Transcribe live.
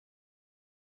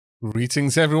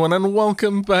Greetings everyone and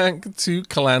welcome back to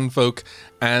Clanfolk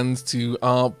and to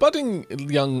our budding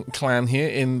young clan here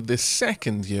in the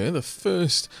second year. The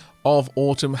first of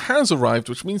autumn has arrived,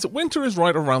 which means that winter is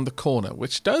right around the corner,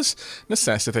 which does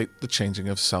necessitate the changing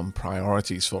of some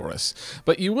priorities for us.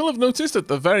 But you will have noticed at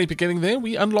the very beginning there,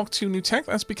 we unlocked 2 new tech.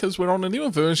 That's because we're on a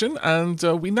newer version, and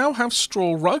we now have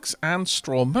straw rugs and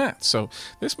straw mats. So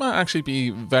this might actually be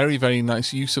very, very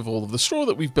nice use of all of the straw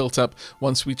that we've built up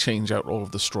once we change out all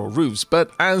of the straw roofs.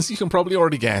 But as you can probably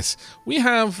already guess, we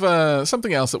have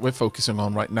something else that we're focusing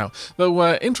on right now.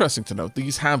 Though interesting to note,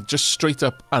 these have just straight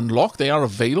up unlocked. They are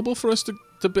available for us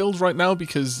to build right now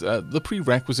because the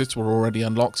prerequisites were already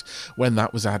unlocked when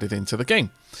that was added into the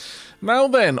game. Now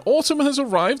then, autumn has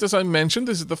arrived, as I mentioned.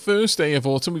 This is the first day of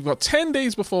autumn. We've got 10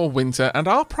 days before winter, and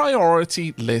our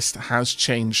priority list has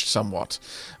changed somewhat.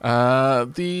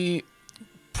 The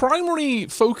primary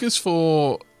focus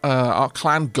for our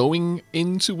clan going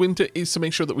into winter is to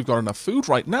make sure that we've got enough food.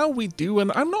 Right now we do,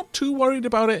 and I'm not too worried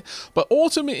about it, but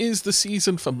autumn is the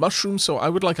season for mushrooms, so I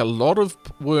would like a lot of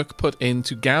work put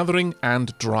into gathering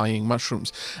and drying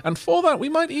mushrooms. And for that, we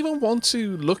might even want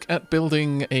to look at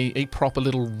building a proper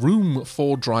little room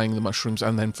for drying the mushrooms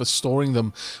and then for storing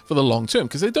them for the long term,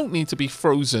 because they don't need to be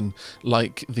frozen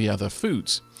like the other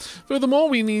foods. Furthermore,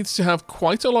 we need to have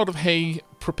quite a lot of hay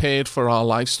prepared for our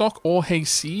livestock, or hay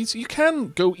seeds. You can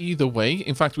go either way.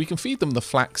 In fact, we can feed them the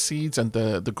flax seeds and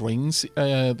the grains,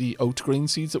 the oat grain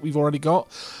seeds that we've already got.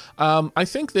 I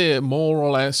think they're more or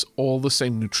less all the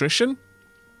same nutrition.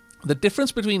 The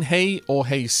difference between hay or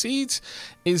hay seeds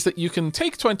is that you can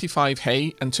take 25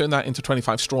 hay and turn that into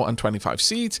 25 straw and 25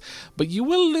 seeds, but you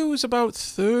will lose about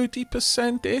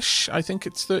 30%-ish. I think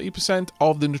it's 30%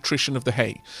 of the nutrition of the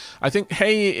hay. I think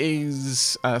hay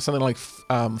is something like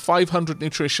 500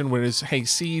 nutrition, whereas hay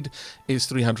seed is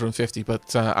 350,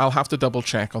 but I'll have to double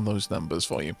check on those numbers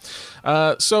for you.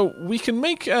 So we can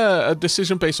make a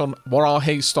decision based on what our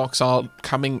hay stocks are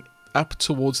coming up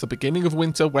towards the beginning of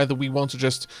winter, whether we want to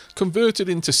just convert it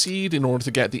into seed in order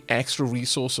to get the extra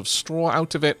resource of straw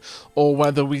out of it, or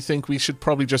whether we think we should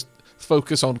probably just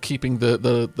focus on keeping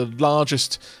the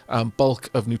largest bulk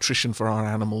of nutrition for our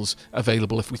animals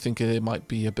available if we think there might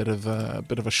be a bit of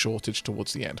a shortage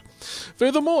towards the end.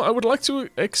 Furthermore, I would like to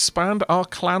expand our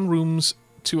clan rooms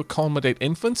to accommodate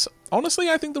infants. Honestly,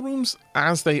 I think the rooms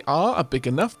as they are big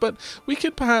enough, but we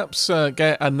could perhaps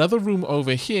get another room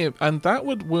over here, and that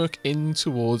would work in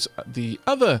towards the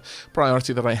other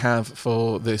priority that I have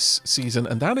for this season,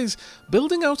 and that is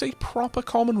building out a proper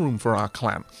common room for our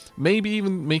clan. Maybe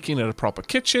even making it a proper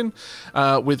kitchen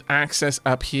with access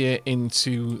up here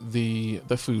into the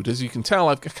food. As you can tell,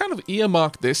 I've kind of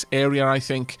earmarked this area, I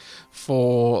think,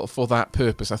 for that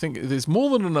purpose. I think there's more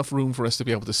than enough room for us to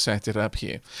be able to set it up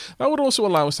here. That would also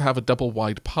allow us to have a double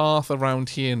wide path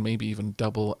around here, and maybe even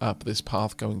double up this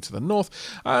path going to the north.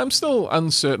 I'm still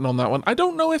uncertain on that one. I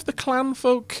don't know if the clan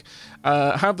folk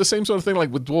have the same sort of thing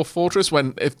like with Dwarf Fortress,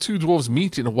 when if 2 dwarves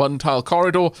meet in a one-tile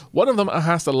corridor, one of them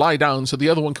has to lie down so the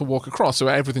other one can walk across, so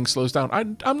everything slows down.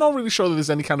 I'm not really sure that there's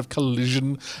any kind of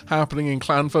collision happening in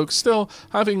clan folk. Still,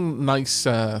 having nice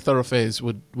thoroughfares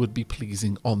would be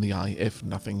pleasing on the eye, if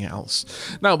nothing else.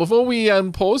 Now, before we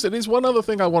pause, there is one other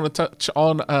thing I want to touch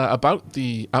on about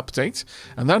the update,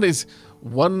 and that is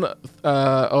one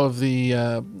of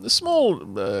the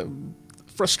small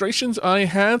frustrations I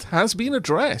had has been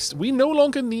addressed. We no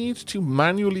longer need to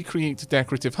manually create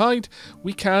decorative hide.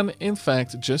 We can, in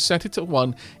fact, just set it to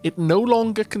 1. It no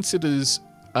longer considers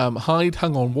hide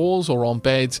hung on walls or on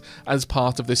beds as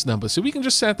part of this number. So we can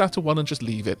just set that to 1 and just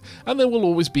leave it. And there will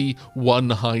always be 1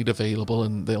 hide available,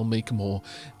 and they'll make more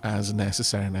as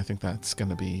necessary. And I think that's going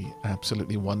to be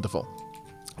absolutely wonderful.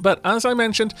 But as I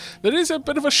mentioned, there is a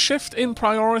bit of a shift in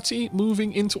priority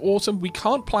moving into autumn. We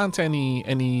can't plant any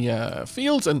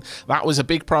fields, and that was a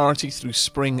big priority through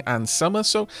spring and summer.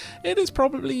 So it is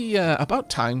probably about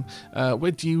time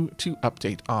we're due to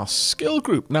update our skill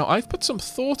group. Now, I've put some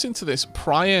thought into this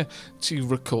prior to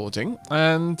recording,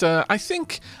 and I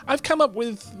think I've come up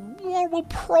with what will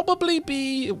probably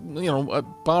be, you know,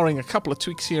 barring a couple of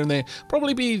tweaks here and there,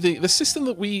 probably be the system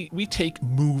that we take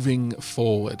moving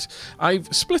forward. I've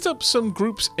split up some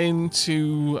groups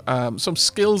into some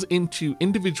skills into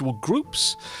individual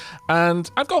groups, and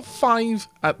I've got 5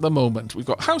 at the moment. We've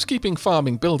got housekeeping,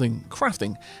 farming, building,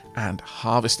 crafting, and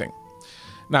harvesting.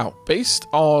 Now, based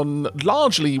on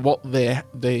largely what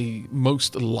they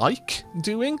most like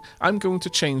doing, I'm going to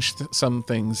change some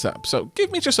things up. So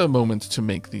give me just a moment to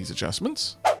make these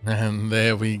adjustments. And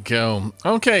there we go.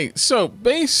 Okay, so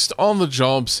based on the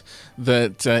jobs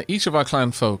that each of our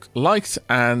clan folk liked,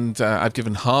 and I've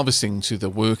given harvesting to the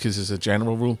workers as a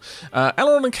general rule,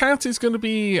 Elrond and Kat is going to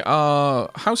be our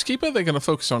housekeeper. They're going to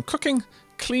focus on cooking,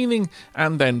 cleaning,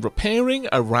 and then repairing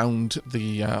around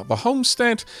the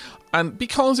homestead. And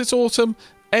because it's autumn,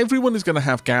 everyone is going to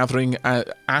have gathering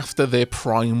after their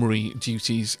primary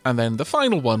duties, and then the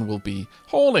final one will be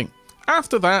hauling.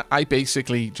 After that, I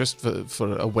basically, just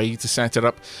for a way to set it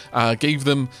up, gave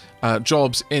them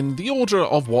jobs in the order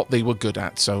of what they were good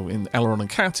at. So in Elrond and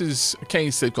Kat's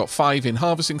case, they've got 5 in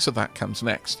harvesting, so that comes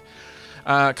next.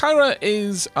 Kyra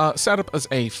is set up as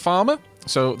a farmer,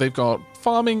 so they've got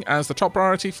farming as the top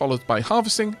priority, followed by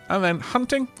harvesting, and then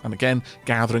hunting, and again,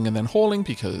 gathering and then hauling,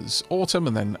 because autumn,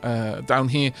 and then down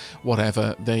here,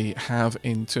 whatever they have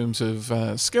in terms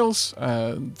of skills.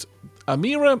 And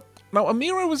Amira, now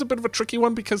Amira was a bit of a tricky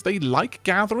one, because they like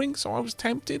gathering, so I was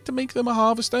tempted to make them a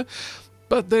harvester,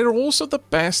 but they're also the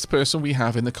best person we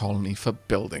have in the colony for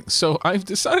building. So I've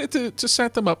decided to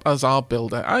set them up as our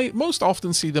builder. I most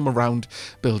often see them around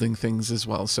building things as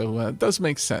well, so it does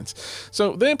make sense.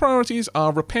 So their priorities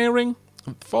are repairing,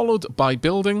 followed by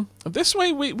building. This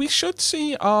way we should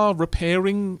see our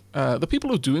repairing, the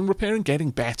people who are doing repairing, getting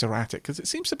better at it, because it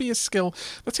seems to be a skill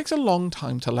that takes a long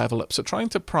time to level up. So trying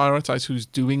to prioritize who's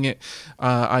doing it,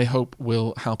 I hope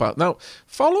will help out. Now,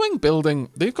 following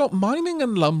building, they've got mining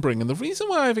and lumbering, and the reason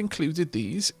why I've included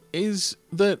these is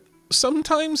that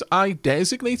sometimes I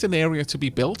designate an area to be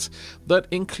built that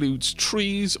includes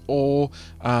trees, or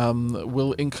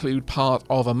will include part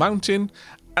of a mountain.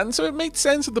 And so it made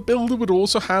sense that the builder would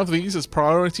also have these as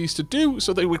priorities to do,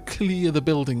 so they would clear the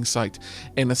building site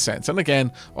in a sense. And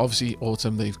again, obviously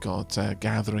autumn, they've got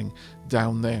gathering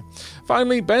down there.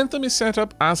 Finally, Bentham is set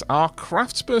up as our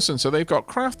craftsperson. So they've got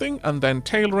crafting and then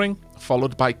tailoring,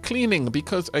 followed by cleaning,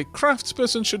 because a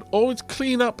craftsperson should always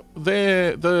clean up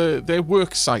their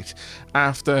work site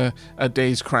after a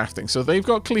day's crafting. So they've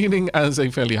got cleaning as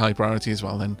a fairly high priority as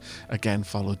well, then again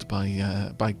followed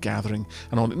by gathering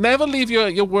and all. Never leave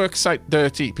your work site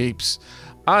dirty, peeps.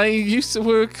 I used to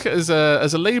work as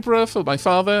a labourer for my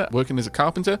father, working as a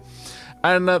carpenter.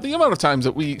 And the amount of times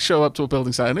that we show up to a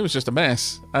building site and it was just a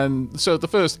mess. And so the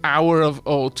first hour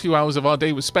or 2 hours of our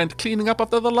day was spent cleaning up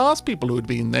after the last people who had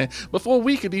been there before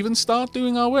we could even start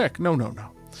doing our work. No, no,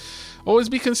 no. Always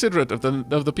be considerate of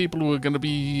the people who are going to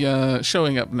be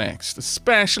showing up next,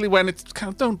 especially when it's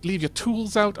kind of, don't leave your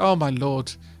tools out. Oh my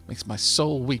lord, makes my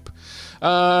soul weep.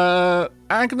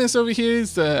 Agnes over here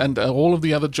is and all of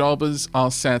the other jobbers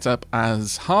are set up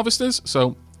as harvesters.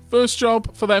 So first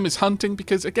job for them is hunting,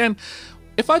 because again,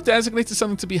 if I've designated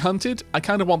something to be hunted, I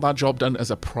kind of want that job done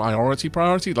as a priority.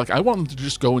 Like, I want them to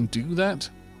just go and do that.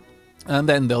 And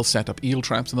then they'll set up eel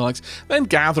traps and the likes. Then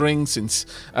gathering, since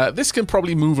this can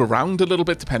probably move around a little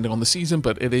bit depending on the season,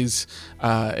 but it is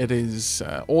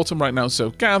autumn right now,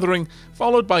 so gathering,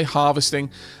 followed by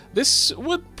harvesting. This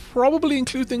would probably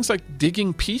include things like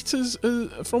digging peat,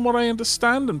 from what I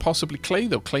understand, and possibly clay,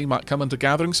 though clay might come under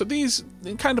gathering. So these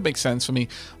kind of make sense for me.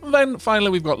 And then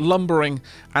finally we've got lumbering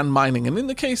and mining. And in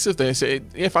the case of this,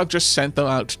 if I've just sent them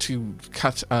out to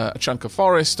cut a chunk of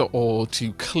forest or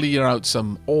to clear out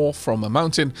some ore from a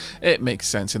mountain, it makes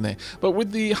sense in there. But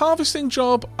with the harvesting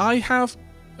job, I have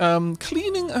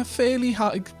cleaning a fairly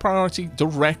high priority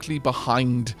directly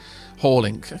behind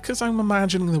hauling, because I'm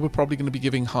imagining that we're probably going to be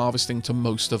giving harvesting to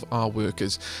most of our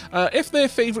workers. If their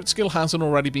favourite skill hasn't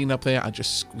already been up there, I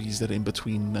just squeezed it in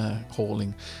between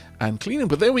hauling and cleaning.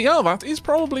 But there we are. That is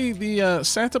probably the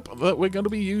setup that we're going to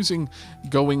be using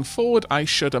going forward, I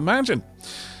should imagine.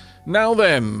 Now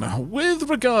then, with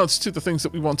regards to the things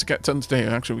that we want to get done today,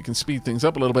 actually we can speed things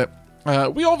up a little bit.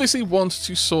 We obviously want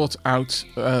to sort out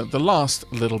the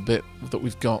last little bit that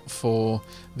we've got for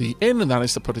the inn, and that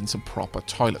is to put in some proper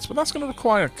toilets. But that's going to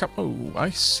require a couple... Oh, I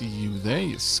see you there,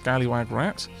 you scallywag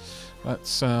rat.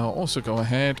 Let's also go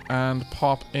ahead and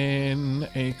pop in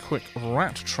a quick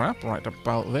rat trap right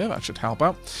about there. That should help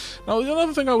out. Now, the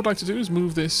other thing I would like to do is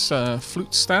move this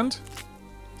flute stand.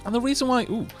 And the reason why...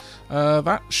 Ooh,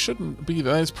 that shouldn't be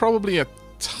there. There's probably a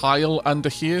tile under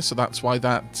here, so that's why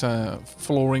that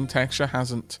flooring texture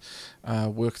hasn't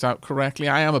worked out correctly.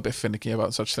 I am a bit finicky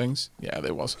about such things. Yeah,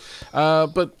 there was.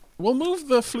 But we'll move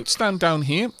the flute stand down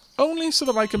here, only so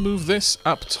that I can move this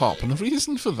up top. And the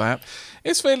reason for that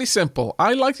It's fairly simple.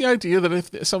 I like the idea that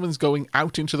if someone's going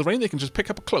out into the rain, they can just pick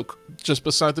up a cloak just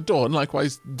beside the door, and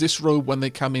likewise disrobe when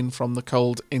they come in from the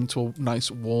cold into a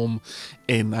nice warm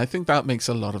inn. I think that makes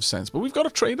a lot of sense. But we've got a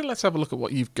trader. Let's have a look at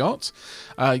what you've got.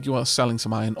 You are selling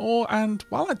some iron ore, and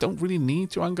while I don't really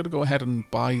need to, I'm going to go ahead and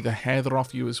buy the heather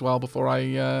off you as well before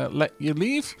I let you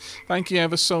leave. Thank you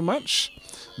ever so much.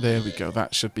 There we go.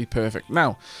 That should be perfect.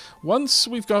 Now, once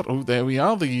we've got... Oh, there we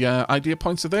are. The idea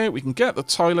points are there. We can get the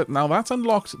toilet. Now, that's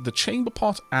unlocked the chamber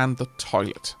pot and the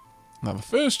toilet. Now, the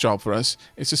first job for us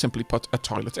is to simply put a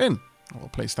toilet in. We'll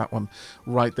place that one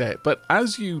right there. But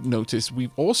as you notice,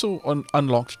 we've also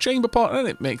unlocked chamber pot, and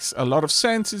it makes a lot of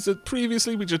sense. Is that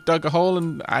previously we just dug a hole,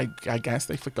 and I guess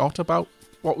they forgot about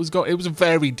what was going. It was a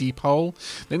very deep hole.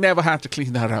 They never had to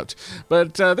clean that out.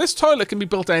 But this toilet can be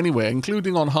built anywhere,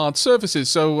 including on hard surfaces.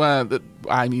 So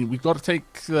I mean, we've got to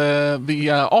take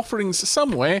the offerings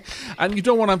somewhere, and you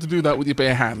don't want to have to do that with your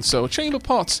bare hands. So chamber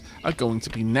pots are going to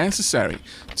be necessary.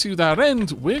 To that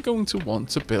end, we're going to want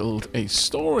to build a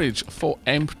storage for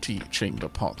empty chamber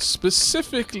pots,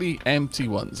 specifically empty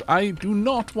ones. I do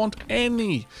not want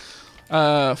any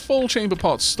full chamber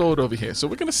pots stored over here. So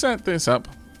we're going to set this up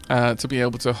to be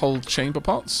able to hold chamber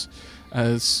pots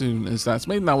as soon as that's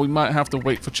made. Now, we might have to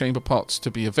wait for chamber pots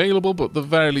to be available, but the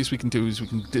very least we can do is we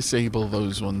can disable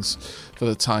those ones for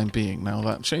the time being. Now,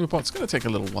 that chamber pot's going to take a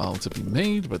little while to be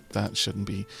made, but that shouldn't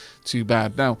be too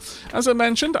bad. Now, as I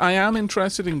mentioned, I am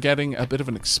interested in getting a bit of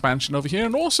an expansion over here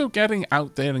and also getting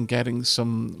out there and getting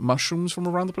some mushrooms from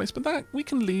around the place, but that we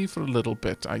can leave for a little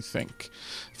bit, I think.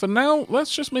 For now,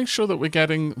 let's just make sure that we're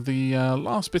getting the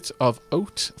last bit of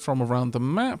oat from around the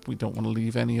map. We don't want to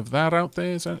leave any of that out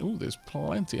there. Ooh, there's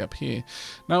plenty up here.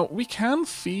 Now, we can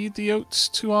feed the oats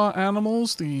to our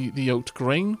animals, the oat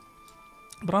grain,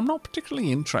 but I'm not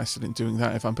particularly interested in doing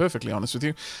that, if I'm perfectly honest with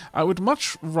you. I would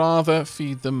much rather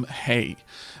feed them hay.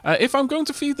 If I'm going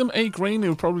to feed them a grain, it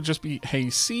would probably just be hay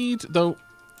seed, though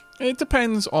it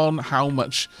depends on how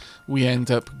much we end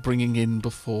up bringing in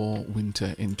before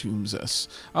winter entombs us.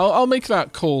 I'll make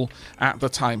that call at the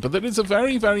time, but there is a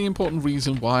very, very important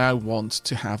reason why I want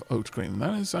to have oat grain. And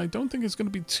that is, I don't think it's going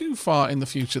to be too far in the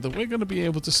future that we're going to be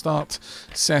able to start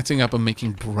setting up and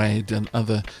making bread and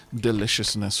other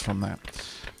deliciousness from that.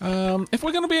 If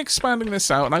we're going to be expanding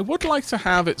this out, and I would like to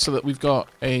have it so that we've got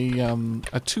a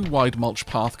two-wide mulch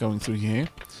path going through here,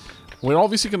 we're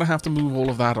obviously going to have to move all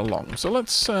of that along. So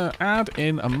let's add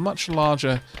in a much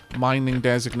larger mining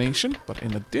designation. But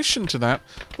in addition to that,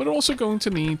 we're also going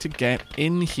to need to get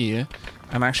in here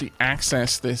and actually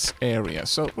access this area.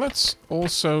 So let's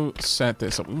also set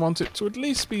this up. We want it to at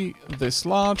least be this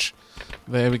large.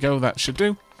 There we go, that should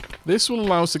do. This will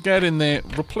allow us to get in there,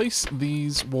 replace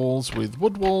these walls with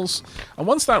wood walls, and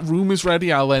once that room is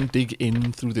ready, I'll then dig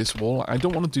in through this wall. I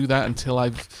don't want to do that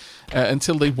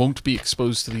until they won't be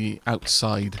exposed to the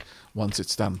outside once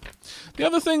it's done. The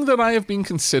other thing that I have been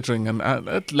considering, and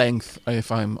at length,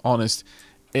 if I'm honest,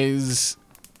 is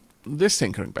this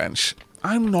tinkering bench.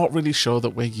 I'm not really sure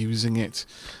that we're using it.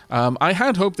 I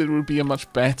had hoped that it would be a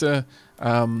much better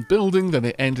building than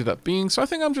it ended up being, so I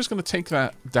think I'm just going to take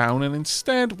that down, and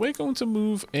instead we're going to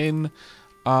move in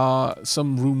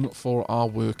some room for our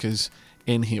workers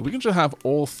in here. We can just have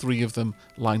all three of them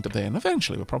lined up there, and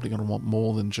eventually we're probably going to want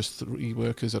more than just 3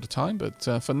 workers at a time,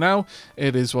 but for now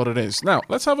it is what it is. Now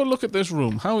let's have a look at this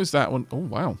room. How is that one? Oh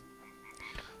wow,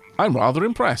 I'm rather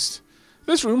impressed.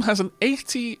 This room has an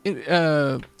 80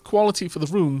 quality for the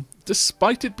room,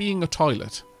 despite it being a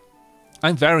toilet.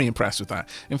 I'm very impressed with that.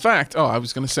 In fact, I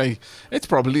was going to say, it's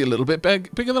probably a little bit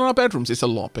bigger than our bedrooms. It's a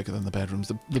lot bigger than the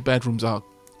bedrooms. The bedrooms are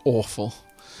awful.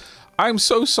 I'm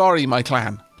so sorry, my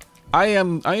clan. I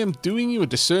am doing you a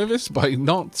disservice by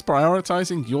not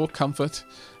prioritizing your comfort.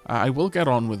 I will get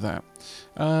on with that.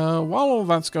 While all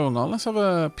that's going on, let's have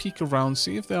a peek around,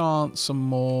 see if there aren't some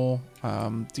more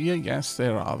deer. Yes,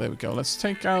 there are. There we go. Let's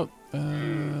take out...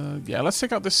 yeah, let's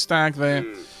take out this stag there.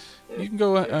 You can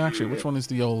go... actually, which one is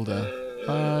the older?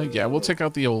 Yeah, we'll take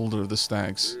out the older of the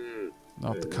stags.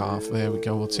 Not the calf. There we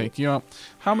go. We'll take you out.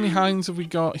 How many hinds have we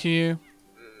got here?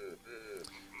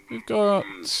 We've got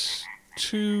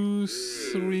 2,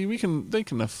 3. They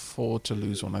can afford to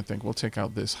lose one, I think. We'll take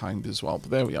out this hind as well.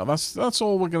 But there we are. That's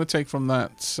all we're going to take from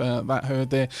that that herd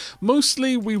there.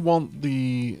 Mostly we want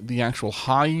the actual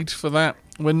hide for that.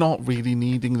 We're not really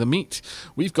needing the meat.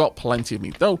 We've got plenty of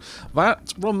meat. Though,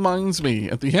 that reminds me,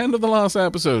 at the end of the last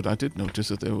episode, I did notice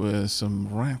that there were some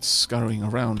rats scurrying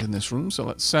around in this room. So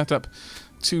let's set up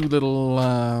 2 little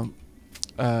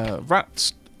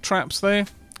rat traps there.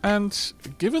 And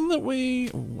given that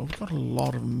we've got a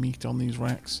lot of meat on these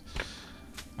racks,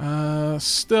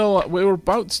 Still, we're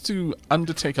about to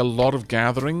undertake a lot of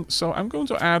gathering, so I'm going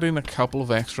to add in a couple of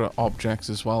extra objects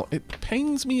as well. It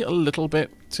pains me a little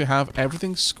bit to have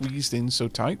everything squeezed in so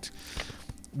tight.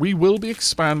 We will be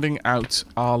expanding out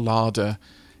our larder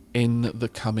in the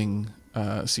coming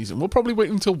season. We'll probably wait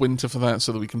until winter for that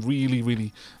so that we can really,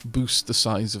 really boost the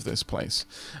size of this place.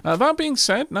 That being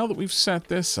said, now that we've set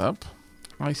this up,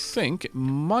 I think it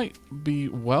might be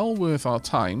well worth our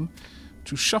time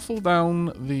to shuffle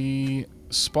down the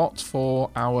spot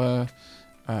for our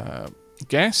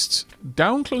guests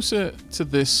down closer to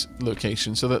this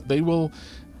location so that they will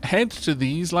head to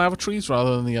these lavatories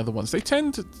rather than the other ones.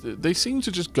 They seem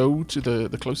to just go to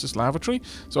the closest lavatory,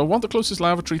 so I want the closest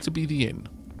lavatory to be the inn.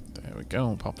 There we go,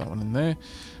 I'll pop that one in there.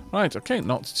 Right, okay,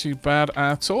 not too bad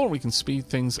at all. We can speed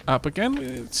things up again.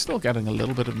 It's still getting a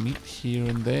little bit of meat here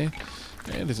and there.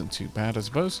 It isn't too bad, I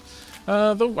suppose.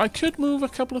 Though I could move a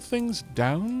couple of things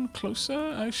down closer,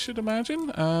 I should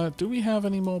imagine. Do we have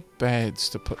any more beds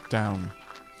to put down?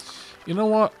 You know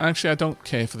what? Actually, I don't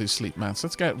care for these sleep mats.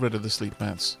 Let's get rid of the sleep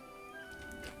mats.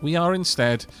 We are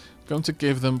instead going to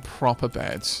give them proper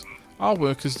beds. Our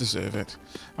workers deserve it.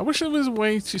 I wish there was a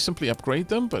way to simply upgrade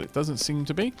them, but it doesn't seem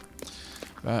to be.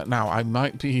 Now, I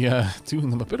might be doing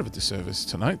them a bit of a disservice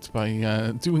tonight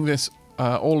by doing this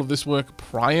all of this work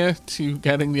prior to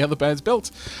getting the other beds built.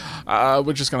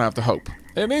 We're just going to have to hope.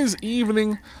 It is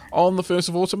evening on the 1st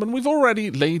of autumn, and we've already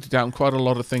laid down quite a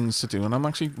lot of things to do, and I'm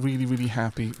actually really, really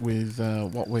happy with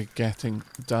what we're getting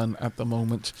done at the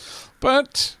moment.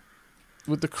 But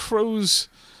with the crows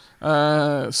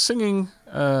singing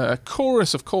a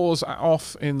chorus of caws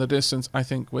off in the distance, I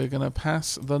think we're going to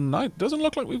pass the night. Doesn't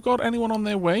look like we've got anyone on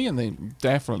their way, and they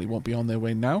definitely won't be on their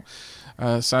way now.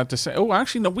 Sad to say. Oh,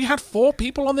 actually, no, we had 4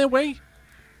 people on their way.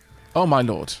 Oh, my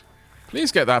lord.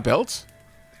 Please get that built.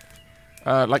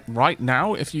 Like, right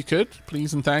now, if you could.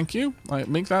 Please and thank you.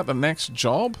 Make that the next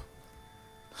job.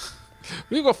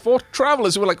 We've got 4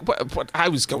 travelers who were like, what, I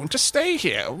was going to stay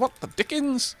here. What the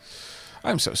dickens?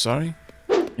 I'm so sorry.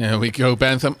 There we go,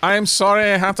 Bentham. I am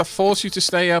sorry I had to force you to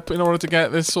stay up in order to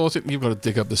get this sorted. You've got to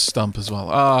dig up the stump as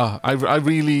well. I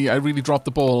really dropped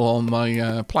the ball on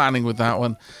my planning with that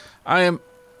one. I am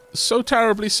so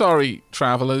terribly sorry,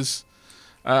 travelers.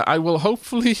 I will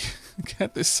hopefully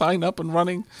get this sign up and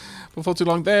running before too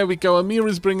long. There we go.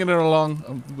 Amira's bringing her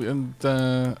along. And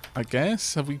I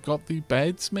guess, have we got the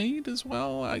beds made as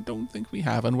well? I don't think we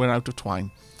have, and we're out of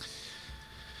twine.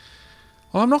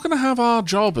 Well, I'm not going to have our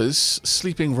jobbers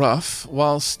sleeping rough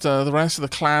whilst the rest of the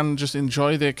clan just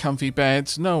enjoy their comfy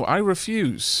beds. No, I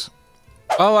refuse.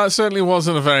 Well, that certainly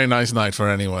wasn't a very nice night for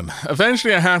anyone.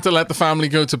 Eventually, I had to let the family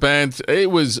go to bed. It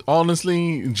was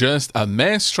honestly just a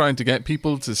mess trying to get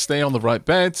people to stay on the right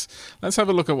beds. Let's have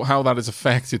a look at how that has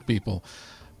affected people.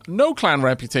 No clan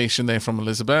reputation there from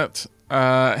Elizabeth.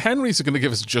 Henry's going to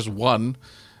give us just 1.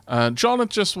 John had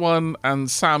just 1, and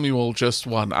Samuel just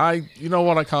 1. You know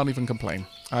what? I can't even complain.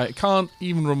 I can't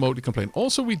even remotely complain.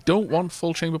 Also, we don't want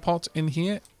full chamber pots in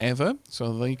here ever,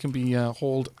 so they can be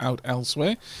hauled out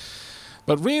elsewhere.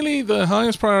 But really, the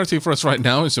highest priority for us right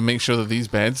now is to make sure that these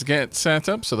beds get set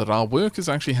up so that our workers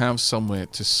actually have somewhere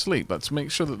to sleep. Let's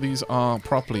make sure that these are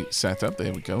properly set up.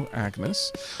 There we go,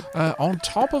 Agnes. On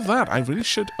top of that, I really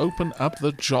should open up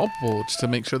the job boards to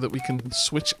make sure that we can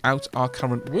switch out our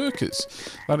current workers.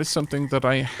 That is something that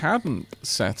I hadn't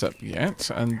set up yet,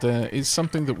 and is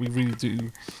something that we really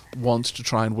do want to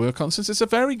try and work on, since it's a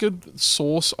very good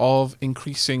source of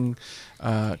increasing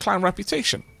clan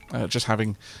reputation. Just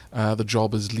having the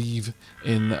jobbers leave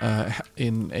in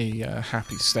a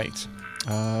happy state.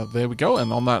 There we go.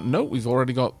 And on that note, we've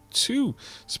already got 2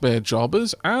 spare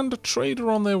jobbers and a trader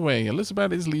on their way.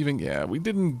 Elizabeth is leaving. Yeah, we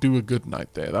didn't do a good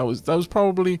night there. That was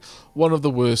probably one of the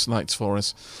worst nights for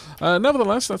us.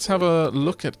 Nevertheless, let's have a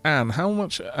look at Anne. How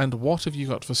much and what have you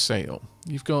got for sale?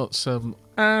 You've got some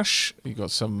ash. You've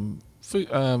got some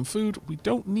food. We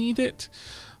don't need it,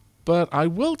 but I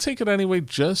will take it anyway,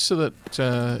 just so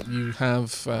that you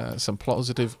have some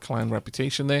positive clan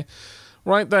reputation there.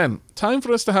 Right then, time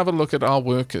for us to have a look at our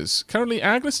workers. Currently,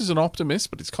 Agnes is an optimist,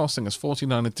 but it's costing us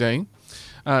 49 a day.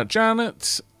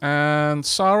 Janet and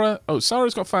Sarah. Oh,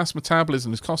 Sarah's got fast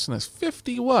metabolism, is costing us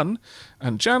 51,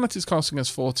 and Janet is costing us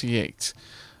 48.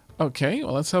 Okay,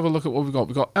 well, let's have a look at what we've got.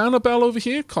 We've got Annabelle over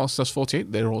here, costs us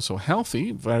 48. They're also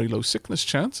healthy, very low sickness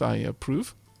chance, I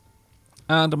approve.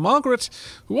 And Margaret,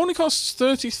 who only costs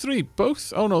 33.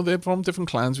 Both, oh no, they're from different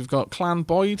clans. We've got Clan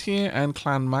Boyd here and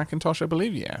Clan Macintosh, I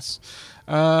believe, yes.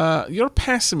 You're a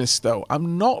pessimist, though.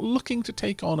 I'm not looking to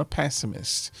take on a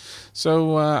pessimist.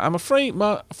 So I'm afraid,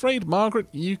 Margaret,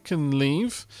 you can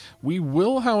leave. We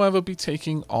will, however, be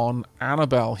taking on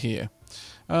Annabelle here.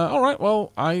 Alright,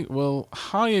 well, I will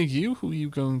hire you. Who are you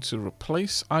going to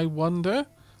replace, I wonder?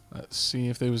 Let's see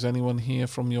if there was anyone here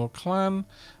from your clan.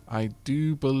 I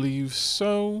do believe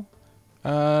so.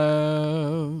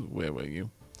 Where were you?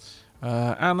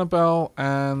 Annabelle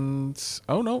and...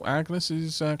 Oh no, Agnes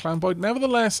is Clan Boyd.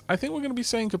 Nevertheless, I think we're going to be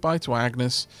saying goodbye to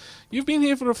Agnes. You've been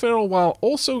here for a fair while.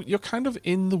 Also, you're kind of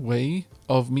in the way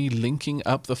of me linking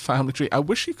up the family tree. I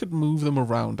wish you could move them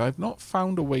around. I've not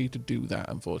found a way to do that,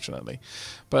 unfortunately.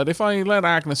 But if I let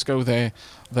Agnes go there,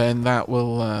 then that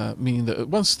will mean that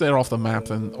once they're off the map,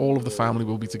 then all of the family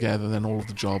will be together, then all of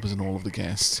the jobbers and all of the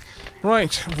guests.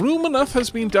 Right, room enough has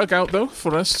been dug out, though,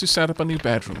 for us to set up a new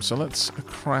bedroom. So let's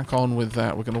crack on with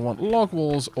that. We're going to want log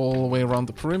walls all the way around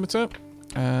the perimeter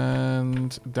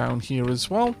and down here as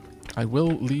well. I will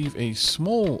leave a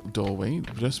small doorway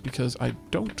just because I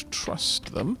don't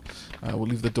trust them. We'll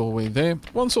leave the doorway there.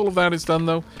 Once all of that is done,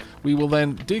 though, we will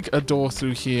then dig a door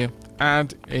through here,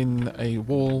 add in a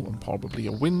wall and probably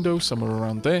a window somewhere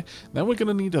around there. Then we're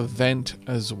going to need a vent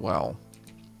as well.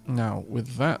 Now,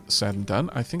 with that said and done,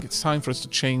 I think it's time for us to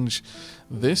change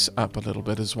this up a little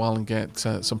bit as well and get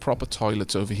some proper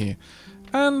toilets over here.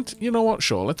 And you know what?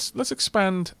 Sure, let's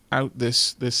expand out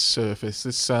this surface,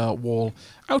 this wall,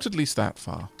 out at least that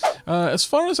far. As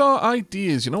far as our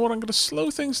ideas, you know what? I'm going to slow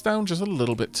things down just a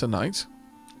little bit tonight,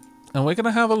 and we're going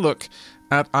to have a look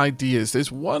at ideas.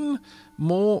 There's one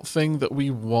more thing that we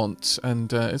want,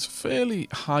 and it's fairly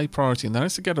high priority, and that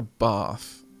is to get a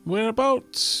bath. We're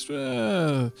about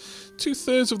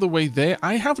 2/3 of the way there.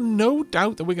 I have no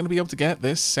doubt that we're going to be able to get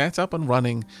this set up and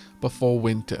running before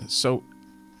winter. So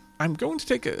I'm going to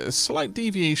take a slight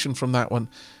deviation from that one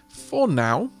for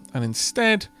now, and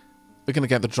instead we're going to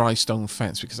get the dry stone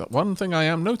fence, because one thing I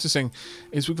am noticing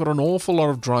is we've got an awful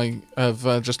lot of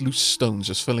just loose stones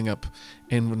just filling up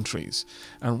inventories.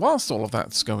 And whilst all of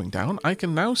that's going down, I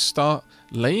can now start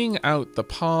laying out the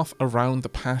path around the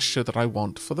pasture that I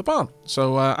want for the barn.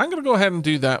 So I'm going to go ahead and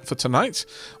do that for tonight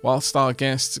whilst our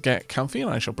guests get comfy, and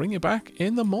I shall bring you back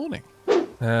in the morning.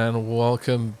 And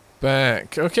welcome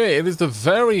back. Okay, it is the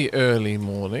very early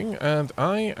morning, and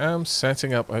I am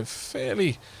setting up a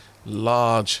fairly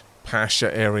large pasture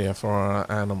area for our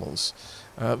animals.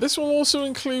 This will also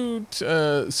include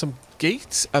some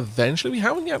gates eventually. We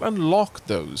haven't yet unlocked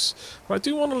those, but I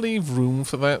do want to leave room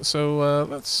for that, so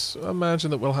let's imagine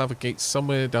that we'll have a gate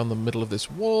somewhere down the middle of this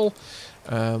wall,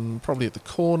 probably at the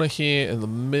corner here, in the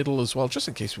middle as well, just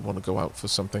in case we want to go out for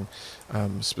something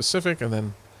specific, and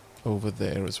then over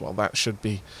there as well. That should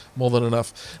be more than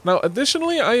enough. Now,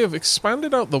 additionally, I have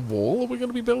expanded out the wall that we're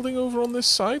going to be building over on this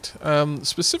side.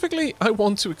 Specifically, I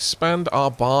want to expand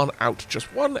our barn out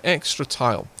just one extra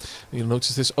tile. You'll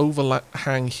notice this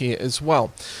overhang here as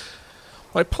well.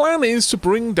 My plan is to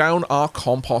bring down our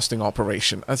composting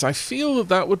operation, as I feel that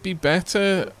that would be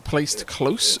better placed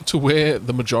close to where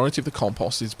the majority of the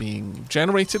compost is being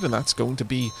generated, and that's going to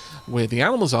be where the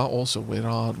animals are, also where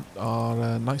our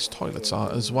nice toilets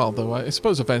are as well, though I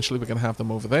suppose eventually we're going to have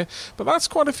them over there. But that's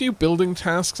quite a few building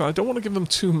tasks, and I don't want to give them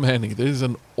too many. There's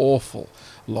an awful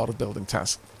lot of building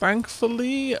tasks.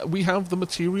 Thankfully, we have the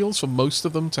materials for most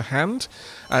of them to hand.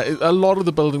 A lot of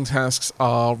the building tasks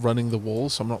are running the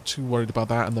walls, so I'm not too worried about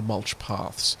that, and the mulch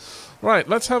paths. Right,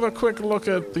 let's have a quick look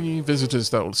at the visitors,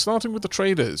 though. Starting with the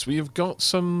traders. We have got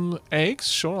some eggs.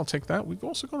 Sure, I'll take that. We've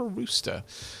also got a rooster.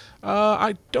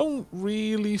 I don't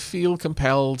really feel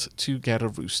compelled to get a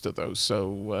rooster, though, so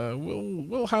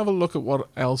we'll have a look at what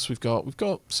else we've got. We've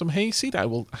got some hayseed. I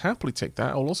will happily take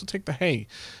that. I'll also take the hay.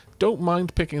 Don't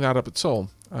mind picking that up at all.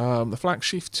 The flax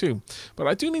sheaf too. But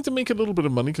I do need to make a little bit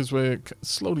of money because we're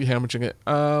slowly hemorrhaging it.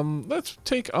 Let's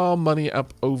take our money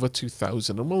up over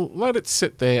 2,000 and we'll let it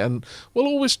sit there, and we'll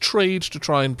always trade to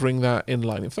try and bring that in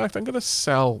line. In fact, I'm going to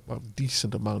sell a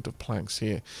decent amount of planks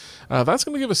here. That's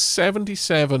going to give us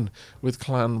 77 with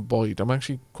Clan Boyd. I'm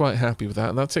actually quite happy with that,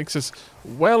 and that takes us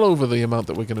well over the amount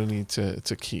that we're going to need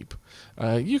to keep.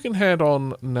 You can head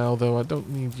on now, though. I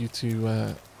don't need you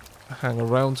to hang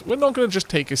around. We're not going to just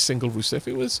take a single rooster. If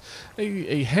it was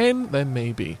a hen, then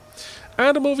maybe.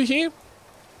 Adam over here.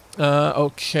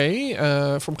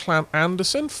 Okay, from Clan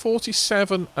Anderson,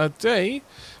 47 a day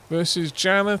versus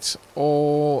Janet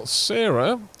or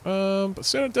Sarah. But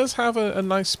Sarah does have a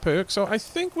nice perk, so I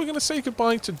think we're going to say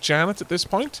goodbye to Janet at this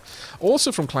point.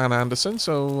 Also from Clan Anderson,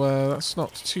 so that's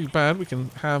not too bad. We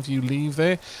can have you leave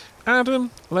there. Adam,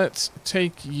 let's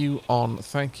take you on.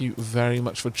 Thank you very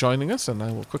much for joining us, and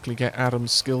I will quickly get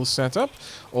Adam's skills set up.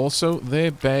 Also,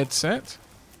 their bed set.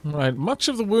 Right, much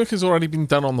of the work has already been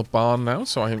done on the barn now,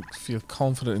 so I feel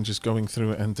confident in just going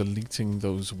through and deleting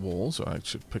those walls. So I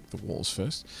should pick the walls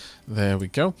first. There we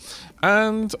go.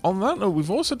 And on that note,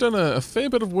 we've also done a fair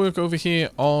bit of work over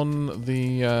here on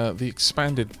the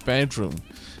expanded bedroom.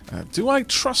 Do I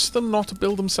trust them not to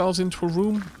build themselves into a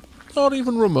room? Not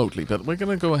even remotely, but we're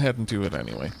going to go ahead and do it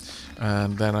anyway.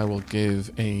 And then I will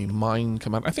give a mine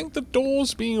command. I think the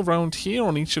doors being around here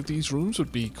on each of these rooms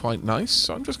would be quite nice.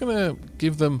 So I'm just going to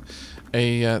give them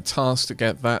a task to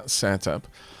get that set up.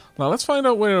 Now let's find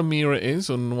out where Amira is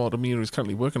and what Amira is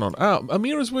currently working on.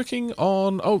 Amira's working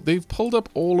on... Oh, they've pulled up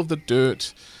all of the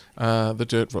dirt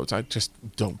roads. I just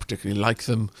don't particularly like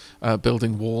them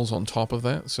building walls on top of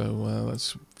that. So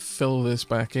let's fill this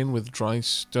back in with dry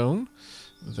stone.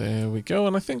 There we go,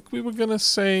 and I think we were going to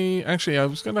say... Actually, I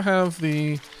was going to have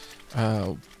the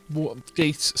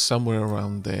gates somewhere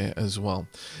around there as well.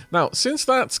 Now, since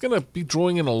that's going to be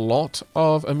drawing in a lot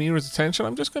of Amira's attention,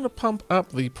 I'm just going to pump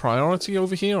up the priority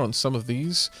over here on some of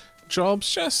these jobs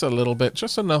just a little bit,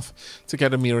 just enough to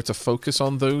get Amira to focus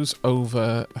on those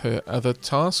over her other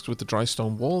tasks with the dry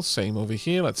stone walls. Same over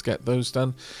here, let's get those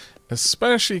done.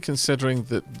 Especially considering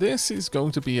that this is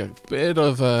going to be a bit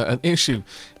of an issue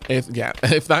if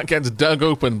that gets dug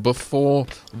open before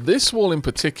this wall in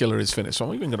particular is finished. So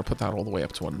I'm even going to put that all the way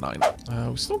up to a 9.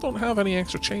 We still don't have any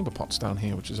extra chamber pots down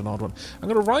here, which is an odd one. I'm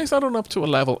going to rise that one up to a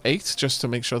level 8 just to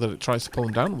make sure that it tries to pull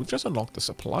them down. We've just unlocked the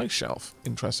supply shelf,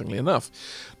 interestingly enough.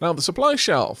 Now, the supply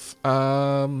shelf,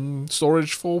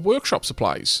 storage for workshop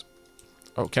supplies.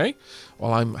 Okay,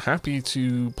 well, I'm happy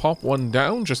to pop one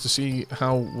down just to see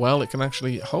how well it can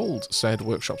actually hold said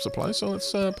workshop supplies. So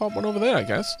let's pop one over there, I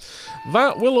guess.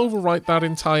 That will overwrite that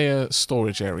entire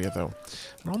storage area, though.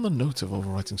 And on the note of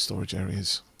overwriting storage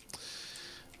areas,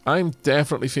 I'm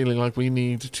definitely feeling like we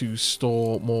need to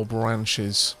store more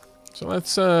branches. So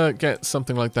let's get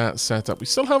something like that set up. We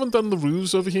still haven't done the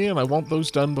roofs over here, and I want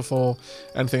those done before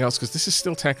anything else, because this is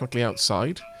still technically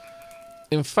outside.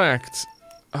 In fact...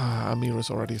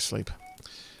 Amira's already asleep.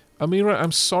 Amira,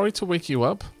 I'm sorry to wake you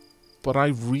up, but I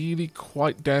really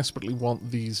quite desperately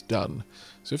want these done.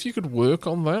 So if you could work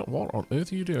on that, what on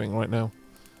earth are you doing right now?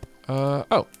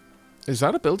 Oh, is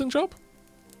that a building job?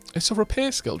 It's a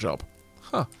repair skill job.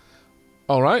 Huh.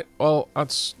 Alright, well,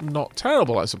 that's not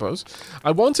terrible, I suppose.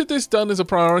 I wanted this done as a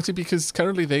priority because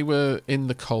currently they were in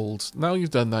the cold. Now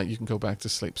you've done that, you can go back to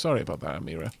sleep. Sorry about that,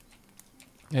 Amira.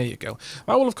 There you go.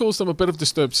 That will, of course, them a bit of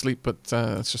disturbed sleep, but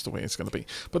it's just the way it's going to be.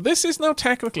 But this is now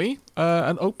technically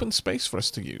an open space for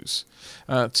us to use.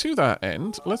 To that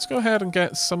end, let's go ahead and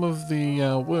get some of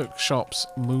the workshops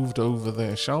moved over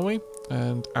there, shall we?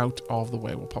 And out of the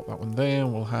way. We'll pop that one there,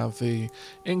 and we'll have the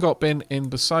ingot bin in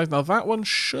beside. Now, that one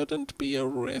shouldn't be a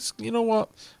risk. You know what?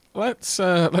 Let's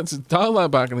dial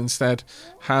that back and instead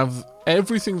have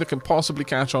everything that can possibly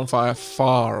catch on fire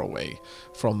far away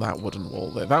from that wooden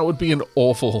wall there. That would be an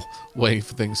awful way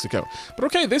for things to go. But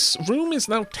okay, this room is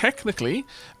now technically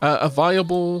a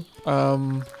viable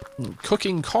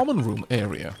cooking common room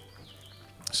area.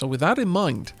 So with that in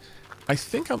mind, I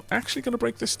think I'm actually going to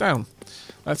break this down.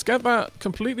 Let's get that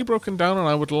completely broken down, and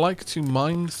I would like to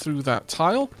mine through that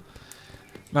tile.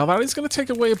 Now, that is going to take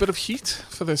away a bit of heat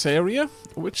for this area,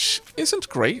 which isn't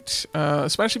great,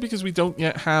 especially because we don't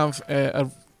yet have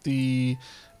the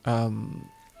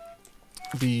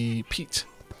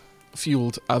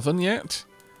peat-fueled oven yet.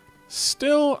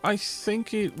 Still, I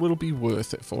think it will be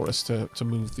worth it for us to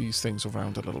move these things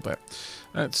around a little bit.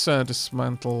 Let's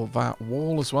dismantle that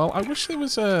wall as well. I wish there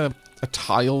was a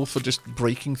tile for just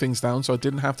breaking things down, so I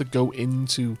didn't have to go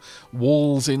into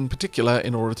walls in particular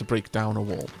in order to break down a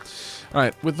wall.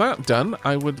 Alright, with that done,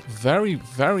 I would very,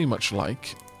 very much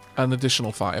like an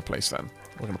additional fireplace then.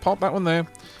 We're going to pop that one there.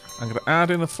 I'm going to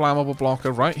add in a flammable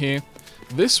blocker right here.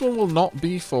 This one will not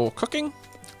be for cooking.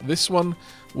 This one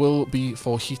will be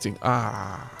for heating.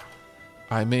 Ah,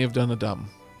 I may have done a dumb.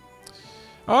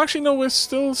 Oh, actually, no, we're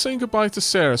still saying goodbye to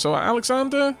Sarah. So,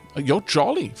 Alexander, you're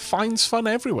jolly. Finds fun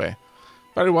everywhere.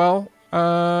 Very well.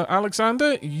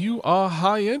 Alexander, you are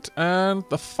hired. And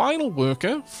the final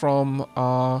worker from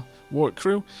our work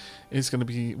crew is going to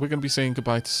be... We're going to be saying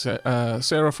goodbye to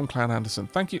Sarah from Clan Anderson.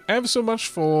 Thank you ever so much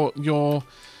for your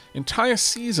entire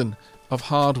season of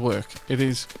hard work. It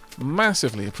is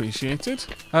massively appreciated.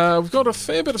 We've got a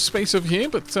fair bit of space over here,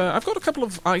 but I've got a couple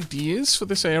of ideas for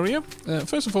this area.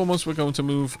 First and foremost, we're going to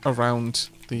move around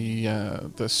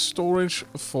the storage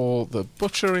for the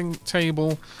butchering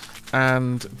table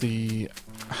and the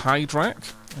hide rack.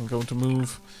 I'm going to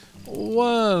move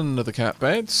one of the cat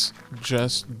beds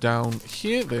just down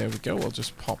here. There we go. I'll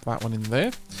just pop that one in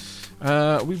there.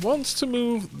 We want to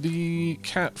move the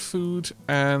cat food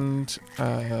and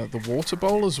the water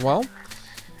bowl as well.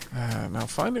 Now,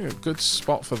 finding a good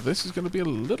spot for this is going to be a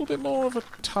little bit more of a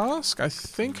task. I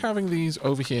think having these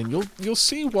over here, and you'll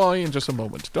see why in just a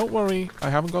moment. Don't worry, I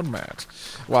haven't gone mad.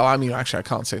 Well, I mean, actually, I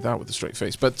can't say that with a straight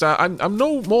face, but I'm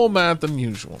no more mad than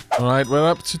usual. All right, we're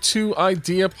up to 2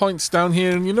 idea points down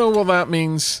here, and you know what that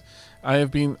means. I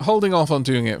have been holding off on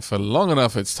doing it for long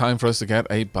enough. It's time for us to get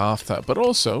a bathtub. But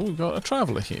also, we've got a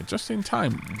traveller here, just in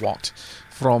time. What?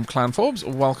 From Clanfolk,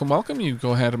 welcome, welcome. You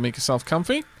go ahead and make yourself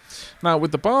comfy. Now,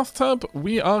 with the bathtub,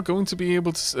 we are going to be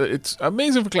able to... it's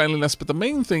amazing for cleanliness, but the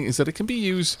main thing is that it can be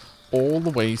used all the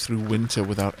way through winter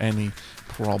without any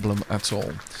problem at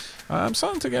all. I'm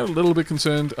starting to get a little bit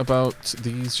concerned about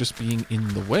these just being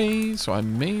in the way, so I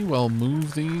may well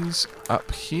move these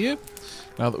up here.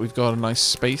 Now that we've got a nice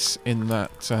space in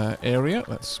that area,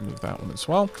 let's move that one as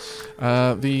well.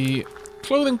 The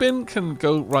clothing bin can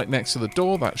go right next to the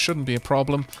door. That shouldn't be a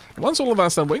problem. And once all of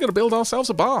that's done, we're going to build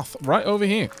ourselves a bath right over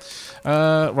here.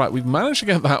 Right, we've managed to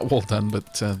get that wall done,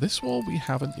 but this wall we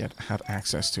haven't yet had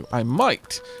access to. I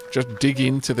might just dig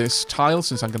into this tile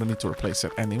since I'm going to need to replace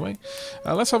it anyway.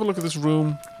 Let's have a look at this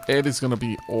room. It is going to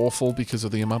be awful because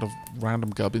of the amount of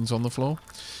random gubbins on the floor.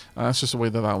 That's just the way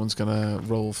that one's going to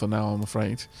roll for now, I'm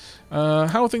afraid.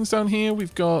 How are things down here?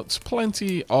 We've got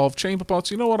plenty of chamber pots.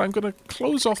 You know what? I'm going to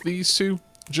close off these 2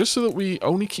 just so that we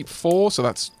only keep 4. So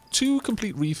that's 2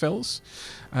 complete refills.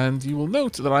 And you will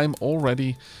note that I've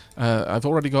already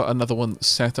got another one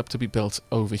set up to be built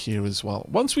over here as well.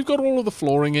 Once we've got all of the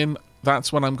flooring in,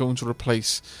 that's when I'm going to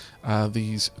replace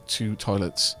these 2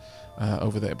 toilets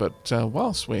over there. But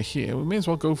whilst we're here, we may as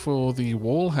well go for the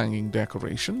wall hanging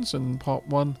decorations and pop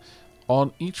one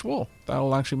on each wall.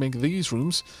 That'll actually make these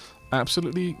rooms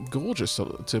absolutely gorgeous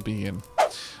to be in.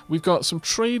 We've got some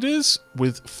traders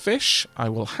with fish. I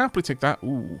will happily take that.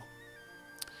 Ooh.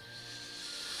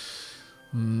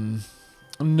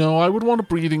 No, I would want a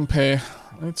breeding pair.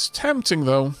 It's tempting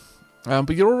though.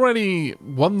 But you're already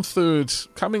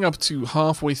 1/3, coming up to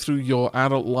halfway through your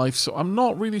adult life, so I'm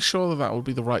not really sure that would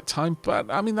be the right time, but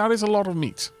I mean, that is a lot of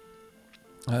meat.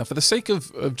 For the sake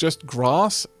of just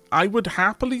grass, I would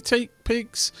happily take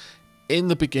pigs in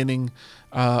the beginning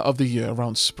of the year,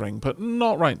 around spring, but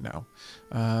not right now.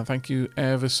 Thank you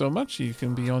ever so much. You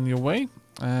can be on your way.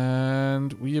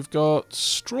 And we have got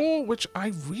straw, which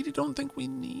I really don't think we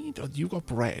need. Oh, you got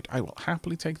bread. I will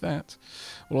happily take that.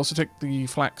 We'll also take the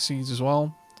flax seeds as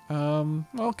well.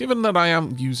 Well, given that I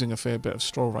am using a fair bit of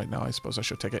straw right now, I suppose I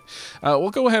should take it.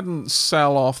 We'll go ahead and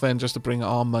sell off then just to bring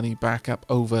our money back up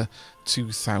over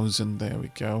 2,000. There we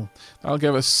go. That'll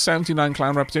give us 79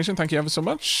 clan reputation. Thank you ever so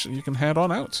much. You can head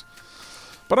on out.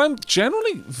 But I'm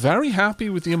generally very happy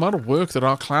with the amount of work that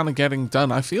our clan are getting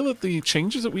done. I feel that the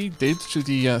changes that we did to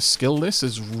the skill list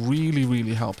has really,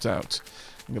 really helped out.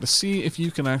 I'm going to see if you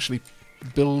can actually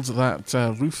build that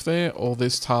roof there or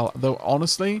this tile. Though,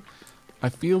 honestly, I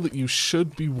feel that you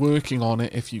should be working on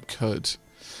it if you could.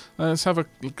 Let's have a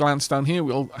glance down here.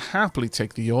 We'll happily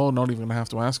take the ore. Not even going to have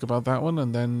to ask about that one.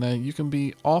 And then you can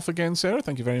be off again, Sarah.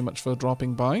 Thank you very much for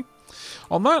dropping by.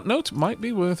 On that note, might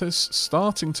be worth us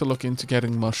starting to look into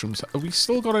getting mushrooms. Have we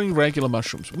still got any regular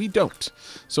mushrooms? We don't.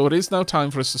 So it is now time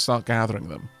for us to start gathering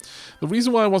them. The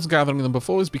reason why I wasn't gathering them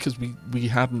before is because we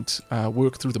hadn't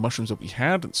worked through the mushrooms that we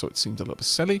had, and so it seemed a little bit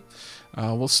silly.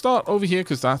 We'll start over here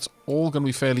because that's all going to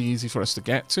be fairly easy for us to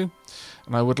get to.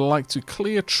 And I would like to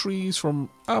clear trees from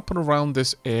up and around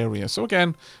this area. So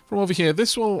again, from over here,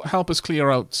 this will help us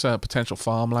clear out potential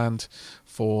farmland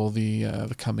for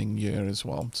the coming year as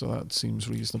well. So that seems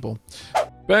reasonable.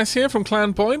 Bess here from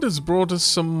Clan Point has brought us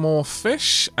some more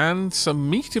fish and some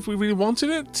meat if we really wanted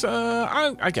it.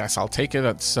 I guess I'll take it.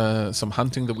 That's some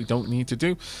hunting that we don't need to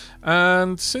do.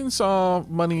 And since our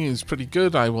money is pretty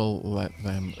good, I will let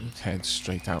them head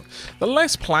straight out. The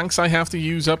less planks I have to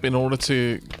use up in order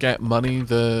to get money,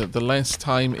 the less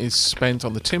time is spent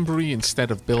on the timbery instead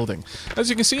of building. As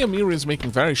you can see, Amira is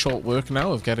making very short work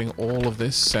now of getting all of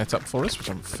this set up for us, which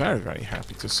I'm very, very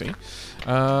happy to see.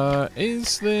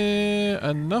 Is there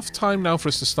enough time now for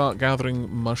us to start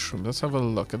gathering mushrooms? Let's have a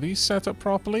look. Are these set up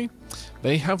properly?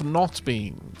 They have not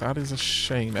been. That is a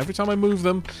shame. Every time I move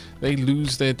them, they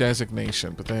lose their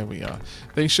designation. But there we are.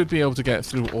 They should be able to get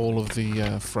through all of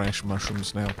the fresh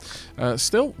mushrooms now.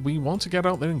 Still, we want to get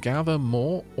out there and gather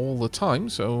more all the time.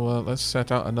 So let's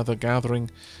set out another gathering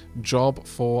job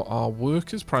for our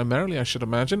workers, primarily, I should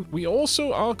imagine. We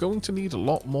also are going to need a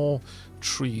lot more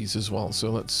trees as well. So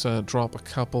let's drop a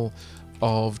couple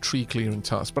of tree clearing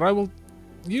tasks. But I will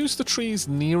use the trees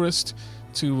nearest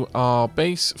to our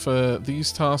base for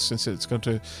these tasks, since it's going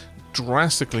to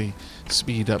drastically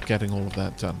speed up getting all of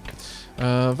that done.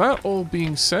 That all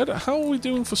being said, how are we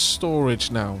doing for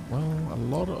storage now? Well, a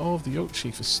lot of the oak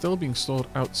sheaf is still being stored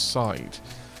outside.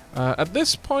 At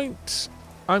this point,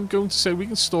 I'm going to say we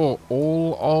can store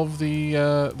all of the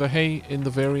hay in the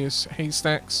various hay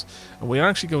stacks, and we're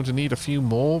actually going to need a few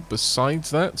more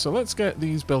besides that, so let's get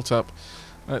these built up.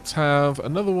 Let's have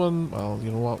another one. Well,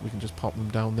 you know what, we can just pop them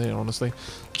down there, honestly,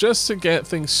 just to get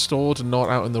things stored and not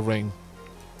out in the rain.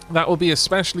 That will be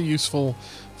especially useful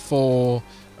for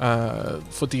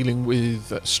dealing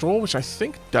with straw, which I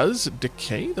think does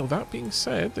decay. Though that being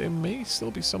said, there may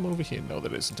still be some over here. No,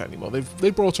 there isn't anymore.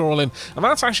 They brought it all in, and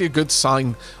that's actually a good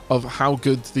sign of how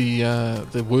good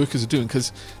the workers are doing.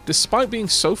 Because despite being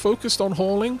so focused on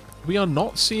hauling, we are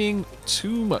not seeing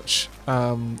too much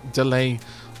delay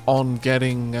on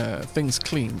getting things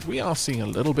cleaned. We are seeing a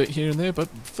little bit here and there, but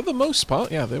for the most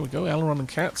part, yeah, there we go. Elrond and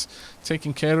Kat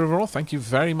taking care of it all. Thank you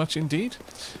very much indeed.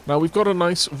 Now, we've got a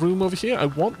nice room over here. I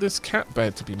want this cat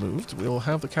bed to be moved. We'll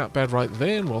have the cat bed right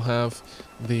there, and we'll have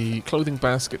the clothing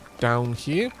basket down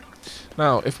here.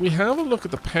 Now, if we have a look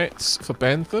at the pets for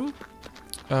Bentham,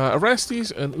 Orestes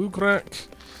and Ugrak,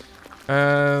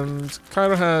 and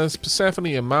Kyra has Persephone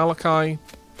and Malachi.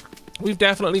 We've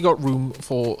definitely got room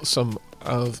for some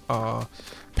of our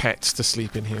pets to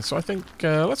sleep in here, so I think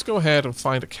let's go ahead and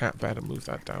find a cat bed and move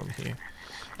that down here.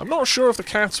 I'm not sure if the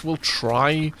cats will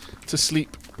try to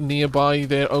sleep nearby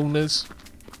their owners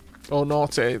or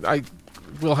not. I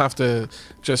will have to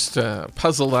just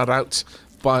puzzle that out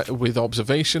with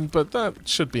observation, but that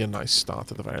should be a nice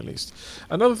start at the very least.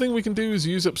 Another thing we can do is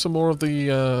use up some more of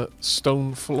the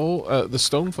stone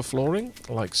for flooring,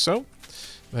 like so.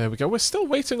 There we go. We're still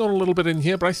waiting on a little bit in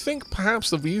here, but I think perhaps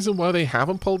the reason why they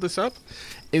haven't pulled this up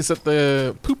is that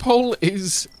the poop hole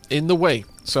is in the way.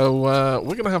 So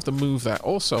we're going to have to move that.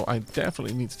 Also, I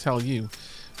definitely need to tell you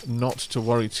not to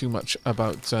worry too much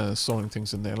about storing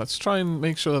things in there. Let's try and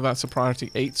make sure that that's a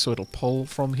priority 8, so it'll pull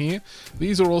from here.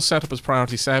 These are all set up as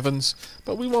priority 7s,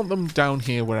 but we want them down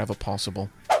here wherever possible.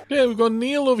 Yeah, we've got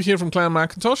Neil over here from Clan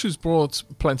Macintosh, who's brought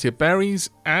plenty of berries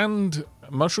and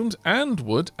mushrooms and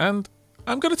wood, and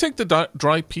I'm going to take the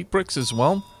dry peat bricks as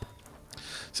well,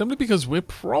 simply because we're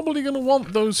probably going to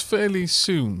want those fairly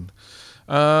soon.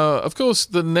 Of course,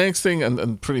 the next thing,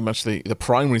 and pretty much the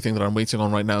primary thing that I'm waiting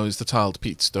on right now is the tiled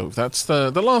peat stove. That's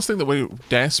the last thing that we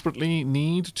desperately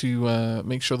need to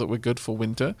make sure that we're good for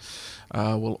winter.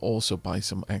 We'll also buy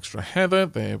some extra heather.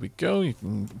 There we go. You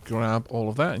can grab all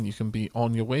of that and you can be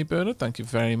on your way, Bernard. Thank you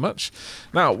very much.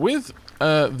 Now, with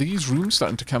these rooms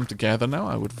starting to come together now,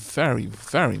 I would very,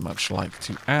 very much like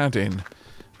to add in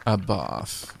a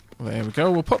bath. There we go.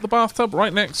 We'll put the bathtub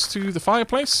right next to the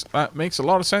fireplace. That makes a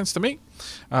lot of sense to me.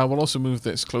 We'll also move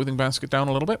this clothing basket down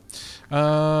a little bit.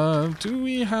 Do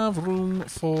we have room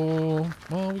for...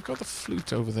 Well, we've got the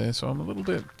flute over there, so I'm a little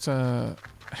bit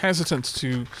hesitant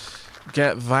to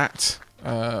get that,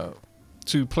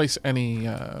 to place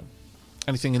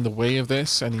anything in the way of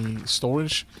this, any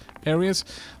storage areas.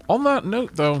 On that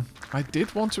note, though, I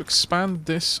did want to expand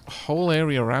this whole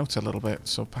area out a little bit,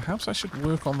 so perhaps I should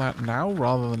work on that now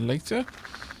rather than later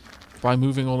by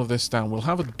moving all of this down. We'll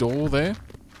have a door there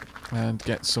and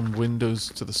get some windows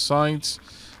to the sides.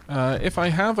 If I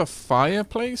have a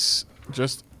fireplace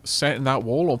just set in that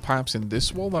wall, or perhaps in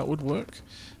this wall, that would work.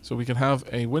 So we can have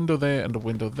a window there and a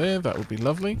window there. That would be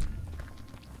lovely.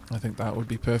 I think that would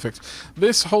be perfect.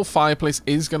 This whole fireplace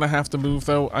is going to have to move,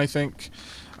 though, I think.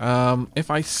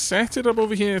 If I set it up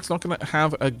over here, it's not going to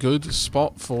have a good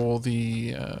spot for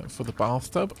the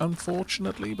bathtub,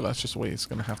 unfortunately. But that's just the way it's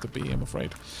going to have to be, I'm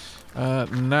afraid.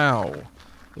 Now,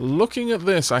 looking at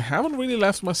this, I haven't really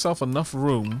left myself enough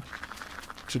room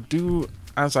to do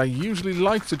as I usually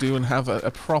like to do and have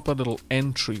a proper little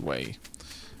entryway.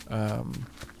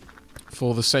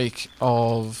 For the sake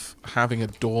of having a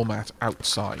doormat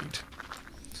outside.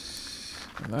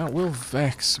 And that will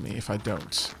vex me if I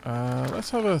don't. Let's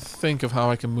have a think of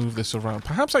how I can move this around.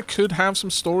 Perhaps I could have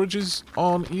some storages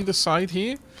on either side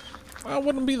here. That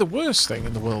wouldn't be the worst thing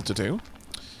in the world to do.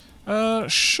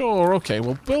 Sure, okay,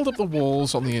 we'll build up the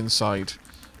walls on the inside.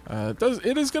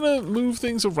 It is going to move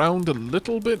things around a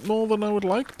little bit more than I would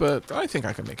like, but I think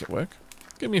I can make it work.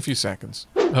 Give me a few seconds.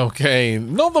 Okay,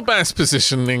 not the best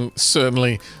positioning,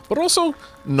 certainly, but also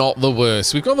not the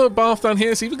worst. We've got the bath down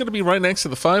here. It's even going to be right next to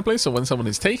the fireplace, so when someone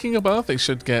is taking a bath, they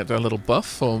should get a little buff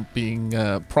for being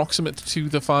proximate to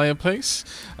the fireplace.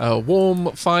 A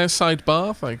warm fireside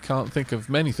bath. I can't think of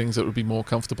many things that would be more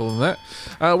comfortable than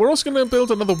that. We're also going to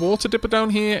build another water dipper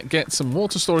down here, get some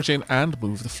water storage in, and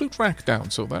move the flute rack down,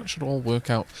 so that should all work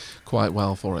out quite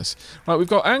well for us. Right, we've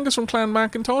got Angus from Clan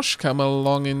Macintosh come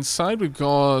along inside. We've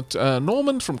got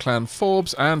Norman from Clan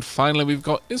Forbes, and finally we've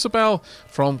got Isabel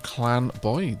from Clan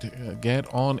Boyd.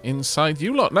 Get on inside,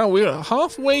 you lot. Now we're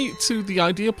halfway to the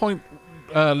idea point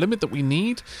limit that we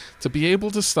need to be able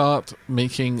to start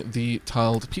making the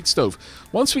tiled peat stove.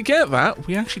 Once we get that,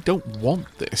 we actually don't want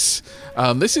this.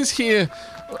 This is here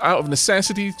out of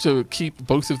necessity to keep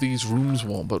both of these rooms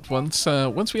warm, but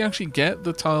once we actually get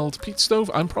the tiled peat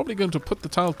stove, I'm probably going to put the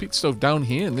tiled peat stove down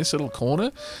here in this little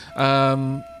corner.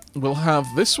 We'll have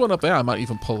this one up there. I might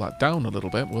even pull that down a little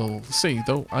bit. We'll see,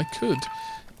 though I could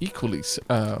equally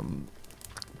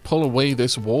pull away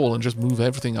this wall and just move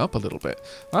everything up a little bit.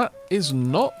 That is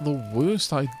not the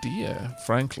worst idea,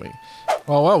 frankly.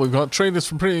 Oh well, we've got traders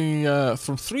from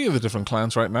from 3 of the different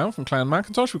clans right now. From Clan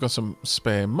Macintosh, we've got some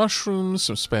spare mushrooms,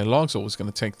 some spare logs. Always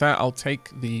going to take that. I'll take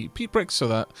the peat bricks so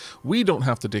that we don't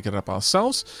have to dig it up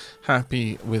ourselves.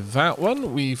 Happy with that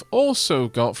one. We've also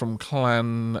got from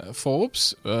Clan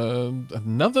Forbes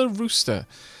another rooster.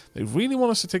 They really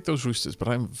want us to take those roosters, but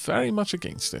I'm very much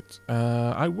against it.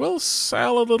 I will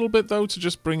sell a little bit, though, to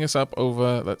just bring us up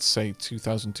over, let's say,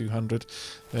 2,200.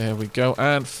 There we go.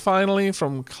 And finally,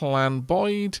 from Clan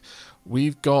Boyd,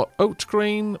 we've got oat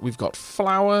grain, we've got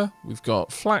flour, we've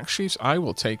got flax sheaves. I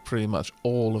will take pretty much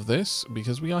all of this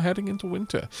because we are heading into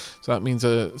winter. So that means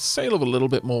a sale of a little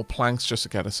bit more planks just to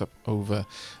get us up over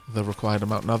the required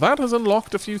amount. Now that has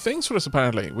unlocked a few things for us,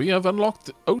 apparently. We have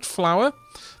unlocked oat flour,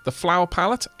 the flour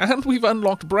pallet, and we've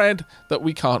unlocked bread that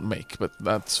we can't make. But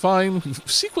that's fine.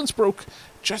 Sequence broke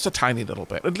just a tiny little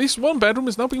bit. At least one bedroom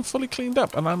is now being fully cleaned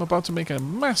up, and I'm about to make a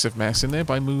massive mess in there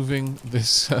by moving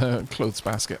this clothes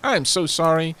basket. I'm so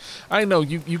sorry. I know,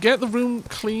 you get the room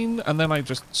clean, and then I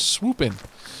just swoop in.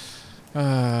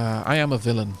 I am a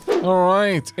villain.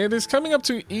 Alright, it is coming up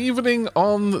to evening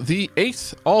on the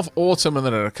 8th of autumn, and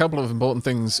there are a couple of important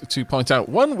things to point out.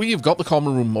 One, we've got the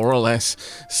common room more or less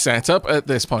set up at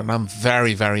this point, and I'm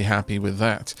very, very happy with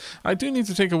that. I do need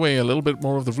to take away a little bit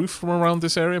more of the roof from around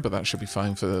this area, but that should be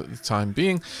fine for the time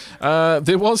being.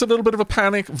 There was a little bit of a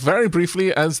panic, very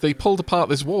briefly, as they pulled apart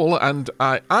this wall, and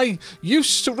I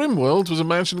used to RimWorld, was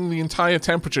imagining the entire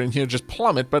temperature in here just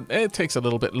plummet, but it takes a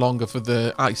little bit longer for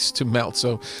the ice to melt.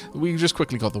 So we just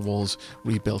quickly got the walls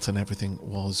rebuilt and everything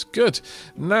was good.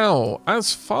 Now,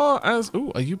 as far as...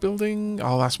 Oh, are you building...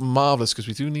 Oh, that's marvelous, because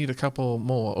we do need a couple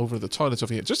more over the toilets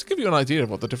over here. Just to give you an idea of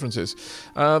what the difference is.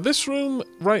 This room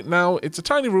right now, it's a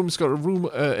tiny room. It's got a room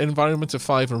environment of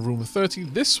 5 and a room of 30.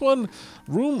 This one,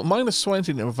 room -20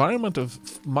 and environment of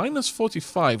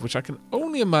 -45, which I can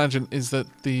only imagine is that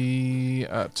the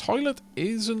toilet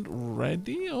isn't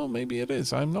ready, or maybe it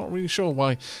is. I'm not really sure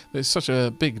why there's such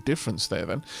a big difference there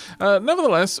then.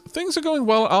 Nevertheless, things are going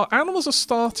well. Our animals are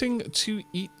starting to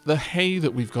eat the hay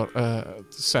that we've got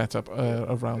set up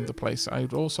around the place.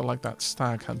 I'd also like that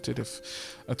stag hunted if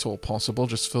at all possible,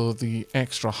 just for the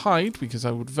extra hide, because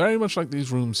I would very much like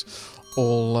these rooms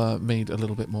all made a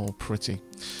little bit more pretty.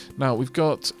 Now, we've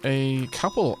got a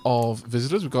couple of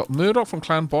visitors. We've got Murdoch from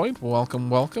Clan Boyd. Welcome,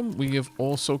 welcome. We have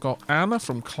also got Anna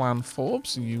from Clan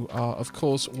Forbes. You are, of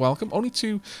course, welcome. Only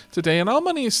 2 today, and our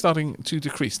money is starting to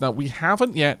decrease. Now, we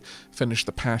haven't yet finished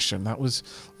the passion. That was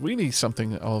really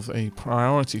something of a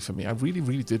priority for me. I really,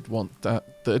 really did want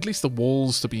at least the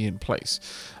walls to be in place.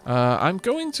 I'm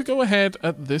going to go ahead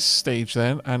at this stage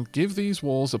then and give these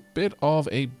walls a bit of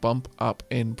a bump up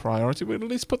in priority. We'll at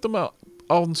least put them up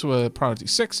onto a priority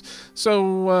 6. So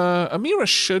Amira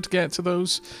should get to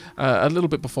those a little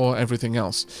bit before everything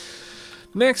else.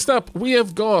 Next up, we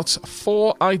have got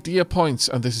 4 idea points,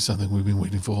 and this is something we've been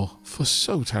waiting for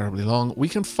so terribly long. We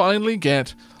can finally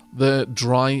get the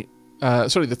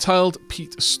the tiled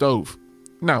peat stove.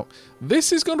 Now,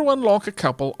 this is going to unlock a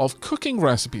couple of cooking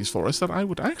recipes for us that I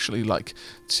would actually like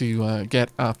to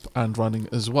get up and running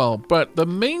as well. But the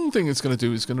main thing it's going to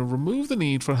do is going to remove the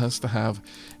need for us to have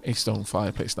a stone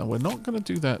fireplace. Now, we're not going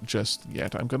to do that just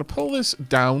yet. I'm going to pull this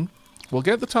down. We'll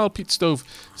get the tiled peat stove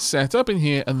set up in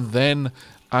here, and then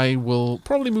I will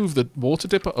probably move the water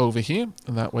dipper over here,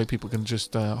 and that way people can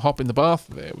just hop in the bath.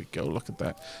 There we go, look at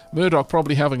that. Murdoch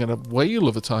probably having a whale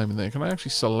of a time in there. Can I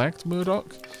actually select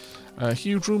Murdoch?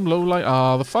 Huge room, low light.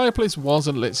 Ah, the fireplace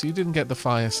wasn't lit, so you didn't get the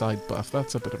fireside buff.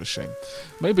 That's a bit of a shame.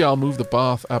 Maybe I'll move the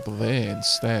bath up there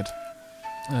instead.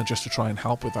 just to try and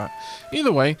help with that.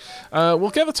 Either way, we'll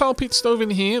get the tile peat stove in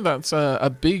here. That's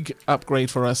a big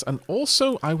upgrade for us. And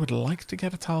also, I would like to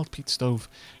get a tile peat stove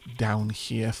down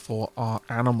here for our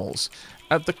animals.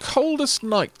 At the coldest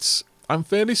nights, I'm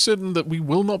fairly certain that we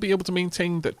will not be able to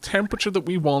maintain the temperature that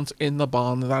we want in the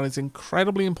barn. That is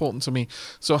incredibly important to me.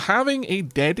 So having a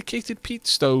dedicated peat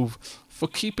stove for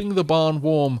keeping the barn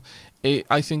warm,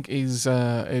 I think is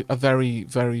a very,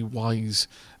 very wise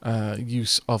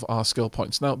use of our skill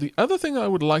points. Now, the other thing I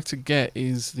would like to get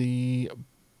is the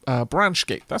branch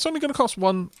gate. That's only going to cost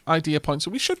 1 idea point,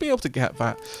 so we should be able to get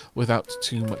that without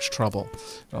too much trouble.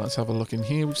 Now, let's have a look in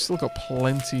here. We've still got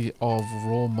plenty of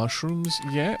raw mushrooms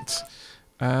yet.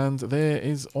 And there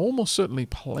is almost certainly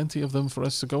plenty of them for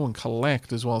us to go and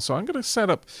collect as well. So I'm going to set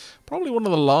up probably one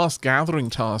of the last gathering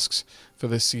tasks for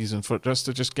this season, for us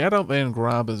to just get out there and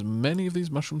grab as many of these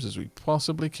mushrooms as we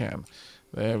possibly can.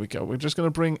 There we go. We're just going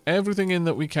to bring everything in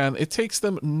that we can. It takes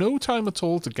them no time at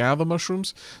all to gather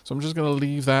mushrooms, so I'm just going to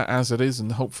leave that as it is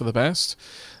and hope for the best.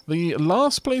 The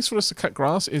last place for us to cut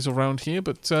grass is around here,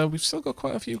 but we've still got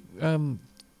quite a few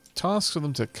tasks for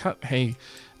them to cut hay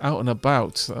out and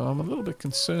about. So I'm a little bit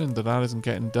concerned that that isn't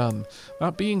getting done.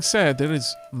 That being said, there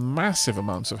is massive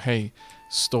amounts of hay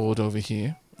stored over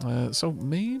here. So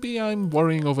maybe I'm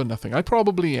worrying over nothing. I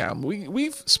probably am.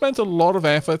 We've spent a lot of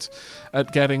effort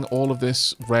at getting all of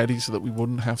this ready so that we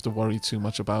wouldn't have to worry too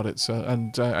much about it. So,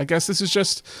 and I guess this is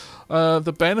just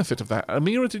the benefit of that.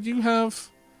 Amira, did you have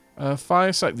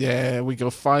fireside? Yeah, we go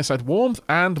fireside warmth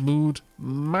and mood.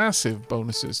 Massive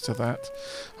bonuses to that.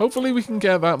 Hopefully we can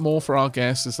get that more for our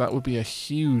guests, as that would be a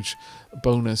huge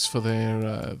bonus for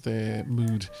their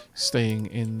mood staying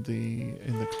in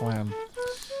the clan.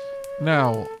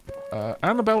 Now,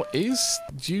 Annabelle is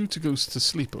due to go to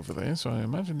sleep over there, so I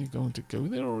imagine you're going to go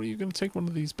there, or are you going to take one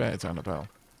of these beds, Annabelle?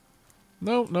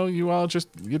 No, you're just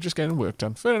getting work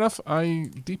done. Fair enough, I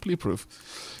deeply approve.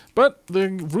 But the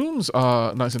rooms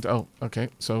are nice and... Oh, okay,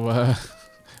 so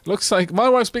looks like my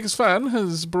wife's biggest fan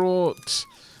has brought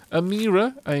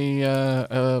Amira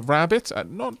a rabbit.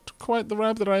 Not quite the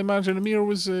rabbit that I imagine Amira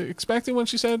was expecting when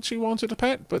she said she wanted a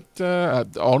pet, but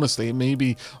honestly,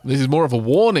 maybe this is more of a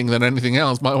warning than anything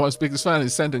else. My wife's biggest fan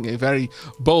is sending a very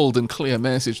bold and clear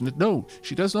message. And no,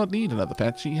 she does not need another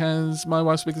pet. She has my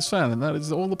wife's biggest fan, and that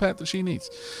is all the pet that she needs.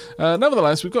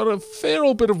 Nevertheless, we've got a fair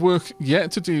old bit of work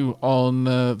yet to do on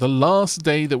the last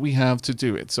day that we have to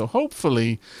do it. So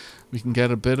hopefully we can get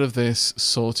a bit of this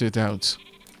sorted out.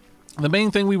 The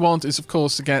main thing we want is, of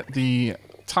course, to get the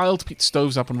tiled peat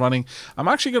stoves up and running. I'm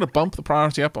actually going to bump the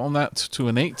priority up on that to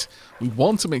an 8. We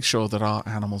want to make sure that our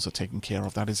animals are taken care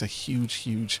of. That is a huge,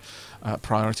 huge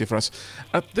priority for us.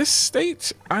 At this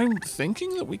state, I'm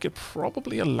thinking that we could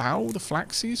probably allow the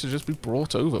flax seeds to just be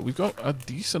brought over. We've got a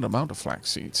decent amount of flax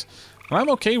seeds, and I'm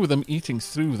okay with them eating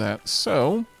through that.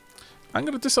 So I'm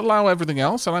going to disallow everything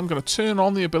else, and I'm going to turn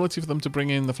on the ability for them to bring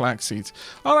in the flax seeds.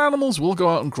 Our animals will go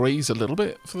out and graze a little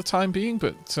bit for the time being,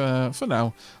 but for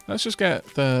now, let's just get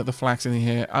the flax in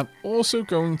here. I'm also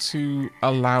going to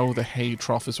allow the hay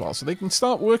trough as well, so they can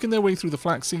start working their way through the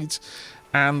flax seeds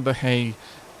and the hay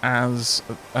as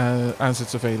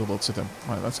it's available to them.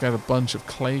 Right, let's get a bunch of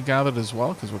clay gathered as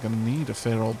well, because we're going to need a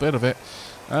fair old bit of it.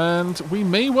 And we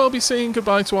may well be saying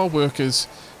goodbye to our workers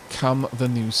come the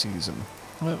new season.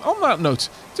 On that note,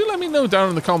 do let me know down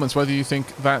in the comments whether you think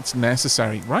that's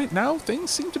necessary. Right now, things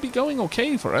seem to be going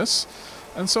okay for us,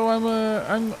 and so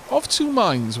I'm of two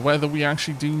minds whether we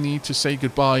actually do need to say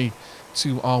goodbye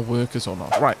to our workers or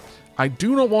not. Right, I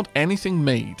do not want anything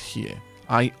made here.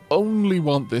 I only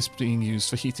want this being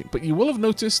used for heating. But you will have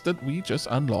noticed that we just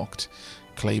unlocked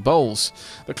clay bowls.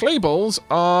 The clay bowls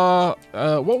are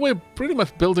what we're pretty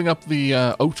much building up the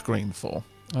oat grain for.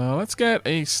 Let's get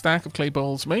a stack of clay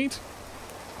bowls made.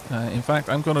 In fact,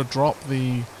 I'm going to drop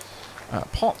the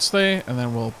pots there, and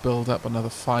then we'll build up another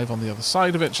 5 on the other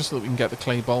side of it, just so that we can get the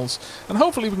clay bowls. And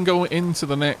hopefully we can go into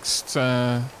the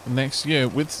next year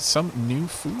with some new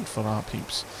food for our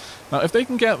peeps. Now, if they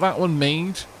can get that one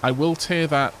made, I will tear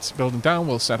that building down.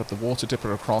 We'll set up the water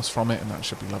dipper across from it, and that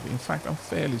should be lovely. In fact, I'm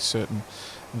fairly certain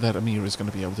that Amira is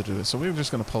going to be able to do this, so we're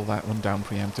just going to pull that one down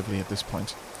preemptively at this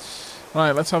point.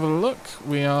 Right, let's have a look.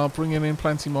 We are bringing in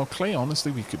plenty more clay.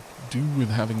 Honestly, we could do with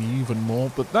having even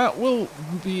more, but that will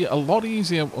be a lot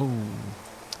easier. Oh,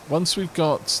 once we've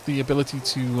got the ability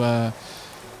to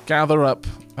gather up,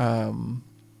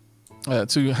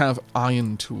 to have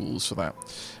iron tools for that.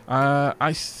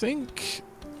 I think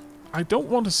I don't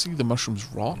want to see the mushrooms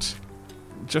rot,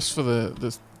 just for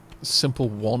the simple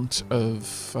want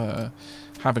of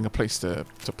having a place to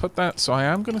put that. So I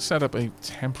am going to set up a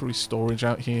temporary storage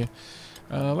out here.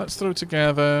 Let's throw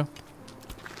together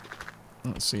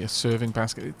Let's see, a serving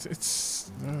basket.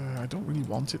 I don't really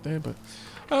want it there, but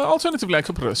alternatively, I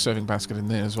could put a serving basket in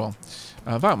there as well.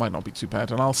 That might not be too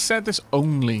bad. And I'll set this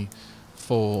only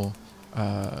for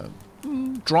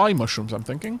dry mushrooms, I'm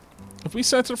thinking. If we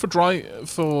set it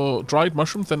for dried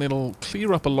mushrooms, then it'll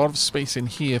clear up a lot of space in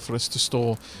here for us to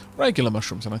store regular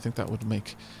mushrooms, and I think that would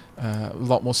make a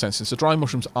lot more sense, since the dry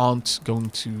mushrooms aren't going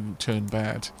to turn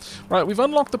bad. Right, we've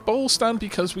unlocked the bowl stand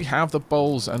because we have the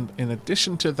bowls, and in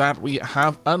addition to that, we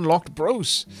have unlocked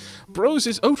Bros. Bros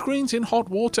is oat grains in hot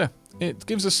water. It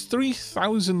gives us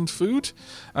 3,000 food.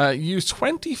 Use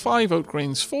 25 oat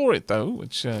grains for it, though,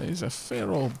 which is a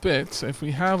fair old bit. If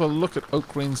we have a look at oat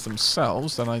grains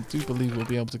themselves, then I do believe we'll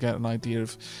be able to get an idea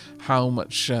of how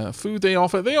much food they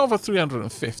offer. They offer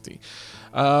 350.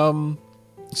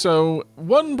 So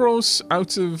 1 bros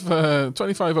out of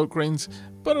 25 oat grains,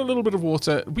 but a little bit of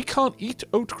water. We can't eat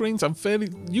oat grains.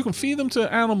 You can feed them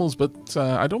to animals, but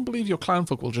I don't believe your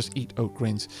clanfolk will just eat oat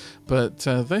grains. But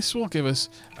this will give us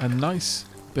a nice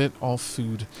bit of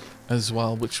food as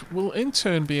well, which will in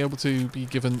turn be able to be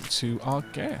given to our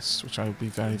guests, which I would be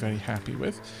very, very happy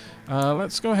with.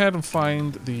 Let's go ahead and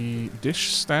find the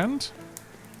dish stand.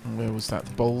 Where was that?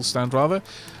 The bowl stand, rather.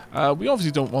 We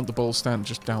obviously don't want the bowl stand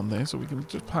just down there, so we can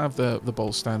just have the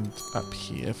bowl stand up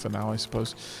here for now, I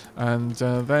suppose. And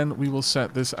then we will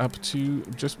set this up to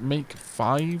just make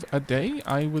 5 a day,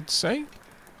 I would say.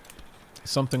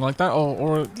 Something like that,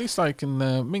 or at least I can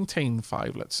maintain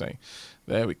 5, let's say.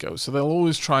 There we go. So they'll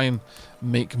always try and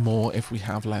make more if we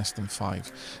have less than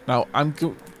 5. Now,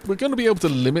 we're going to be able to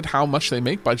limit how much they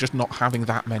make by just not having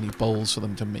that many bowls for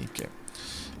them to make it.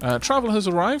 Travel has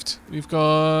arrived. We've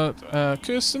got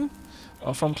Kirsten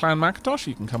from Clan Macintosh.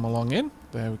 You can come along in.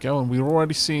 There we go. And we're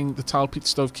already seeing the tile peat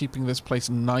stove keeping this place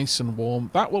nice and warm.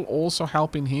 That will also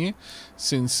help in here,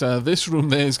 since this room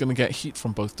there is going to get heat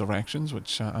from both directions,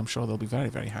 which I'm sure they'll be very,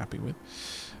 very happy with.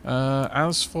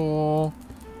 As for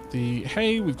the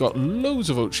hay, we've got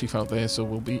loads of oat sheaf out there, so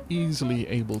we'll be easily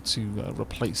able to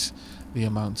replace the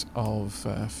amount of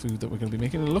food that we're going to be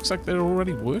making. It looks like they're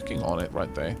already working on it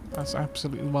right there. That's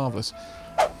absolutely marvellous.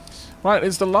 Right,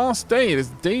 it's the last day. It is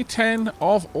day 10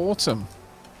 of autumn.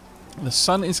 The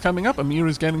sun is coming up. Amir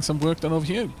is getting some work done over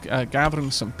here,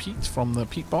 gathering some peat from the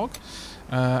peat bog.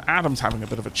 Adam's having a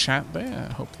bit of a chat there.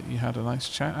 I hope that you had a nice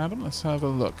chat, Adam. Let's have a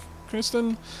look.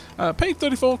 Kristen, page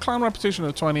 34, clan reputation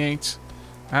of 28.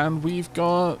 And we've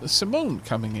got Simone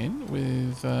coming in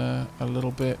with a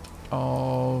little bit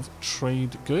of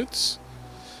trade goods.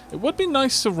 It would be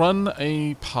nice to run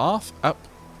a path up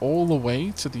all the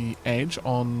way to the edge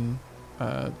on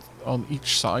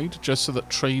each side, just so that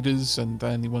traders and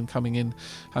anyone coming in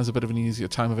has a bit of an easier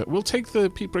time of it. We'll take the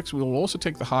peat bricks, we will also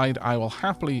take the hide. I will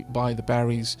happily buy the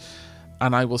berries,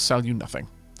 and I will sell you nothing.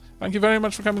 Thank you very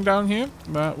much for coming down here.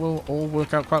 That will all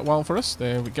work out quite well for us.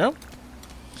 There we go.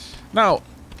 Now,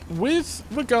 with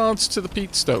regards to the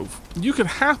peat stove, you could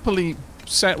happily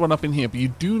set one up in here, but you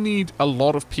do need a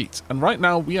lot of peat. And right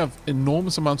now, we have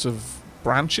enormous amounts of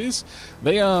branches.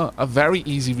 They are a very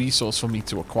easy resource for me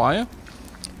to acquire.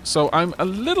 So I'm a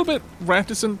little bit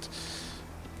reticent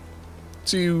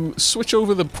to switch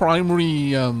over the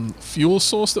primary fuel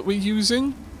source that we're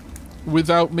using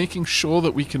without making sure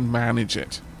that we can manage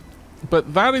it.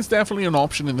 But that is definitely an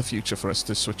option in the future for us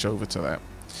to switch over to that.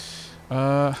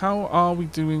 How are we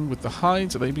doing with the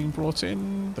hides? Are they being brought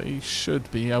in? They should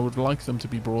be. I would like them to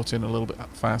be brought in a little bit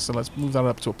faster. Let's move that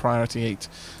up to a priority 8,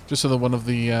 just so that one of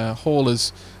the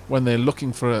haulers, when they're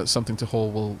looking for something to haul,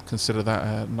 will consider that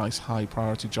a nice high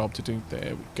priority job to do.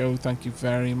 There we go. Thank you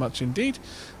very much indeed.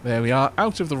 There we are,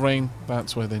 out of the rain.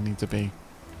 That's where they need to be.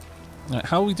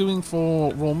 How are we doing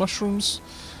for raw mushrooms?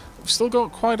 We've still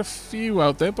got quite a few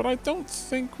out there, but I don't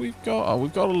think we've got... Oh,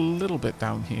 we've got a little bit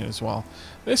down here as well.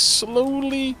 They're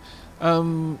slowly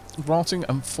rotting,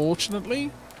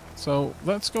 unfortunately. So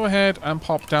let's go ahead and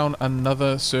pop down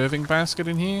another serving basket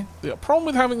in here. The problem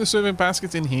with having the serving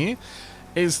baskets in here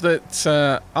is that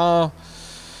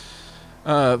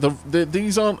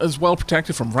these aren't as well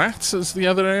protected from rats as the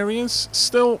other areas.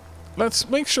 Still, let's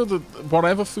make sure that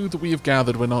whatever food that we have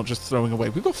gathered, we're not just throwing away.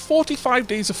 We've got 45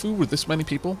 days of food with this many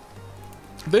people.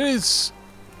 There is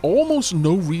almost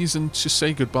no reason to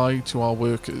say goodbye to our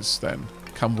workers then,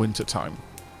 come winter time.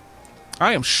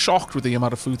 I am shocked with the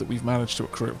amount of food that we've managed to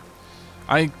accrue.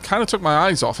 I kind of took my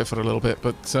eyes off it for a little bit,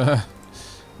 but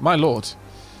my lord.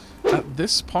 At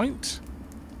this point,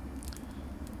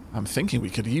 I'm thinking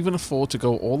we could even afford to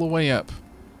go all the way up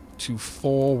to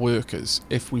 4 workers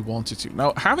if we wanted to.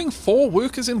 Now, having 4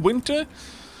 workers in winter,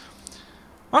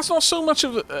 that's not so much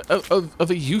of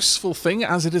a useful thing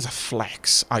as it is a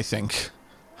flex, I think.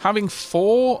 Having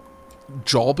 4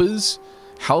 jobbers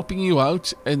helping you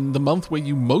out in the month where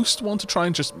you most want to try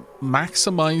and just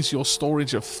maximize your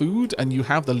storage of food and you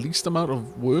have the least amount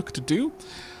of work to do,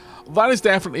 that is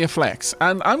definitely a flex.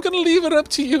 And I'm going to leave it up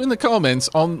to you in the comments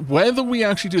on whether we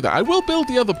actually do that. I will build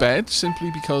the other bed simply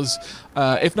because,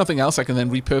 if nothing else, I can then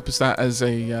repurpose that as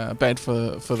a bed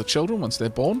for the children once they're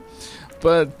born.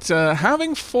 But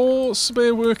having 4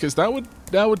 spare workers, that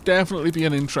would definitely be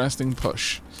an interesting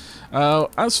push.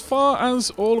 As far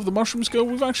as all of the mushrooms go,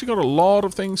 we've actually got a lot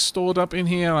of things stored up in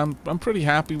here. I'm pretty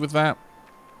happy with that.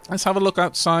 Let's have a look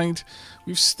outside.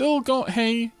 We've still got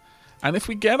hay, and if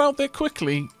we get out there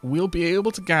quickly, we'll be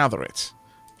able to gather it.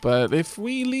 But if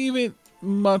we leave it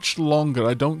much longer,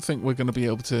 I don't think we're going to be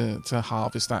able to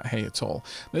harvest that hay at all.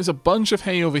 There's a bunch of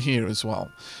hay over here as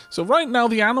well. So right now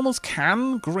the animals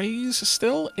can graze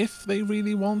still if they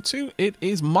really want to. It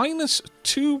is minus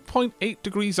 2.8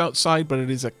 degrees outside, but it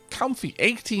is a comfy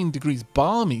 18 degrees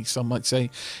balmy, some might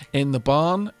say, in the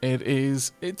barn.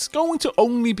 It's going to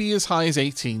only be as high as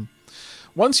 18.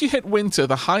 Once you hit winter,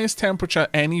 the highest temperature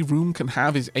any room can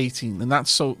have is 18, and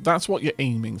that's what you're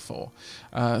aiming for.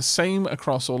 Same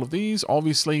across all of these.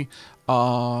 Obviously,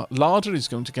 our larder is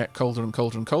going to get colder and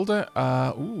colder and colder.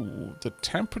 Ooh, the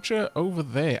temperature over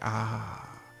there.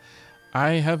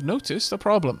 I have noticed a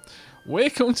problem. We're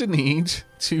going to need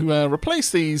to replace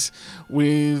these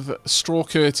with straw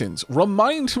curtains.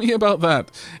 Remind me about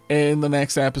that in the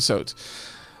next episode.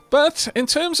 But in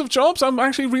terms of jobs, I'm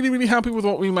actually really, really happy with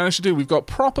what we managed to do. We've got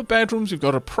proper bedrooms, we've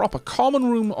got a proper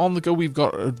common room on the go, we've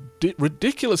got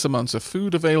ridiculous amounts of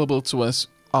food available to us.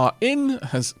 Our inn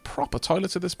has proper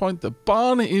toilets at this point. The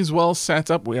barn is well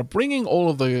set up. We are bringing all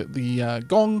of the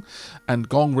gong and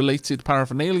gong-related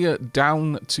paraphernalia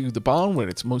down to the barn where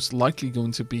it's most likely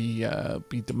going to be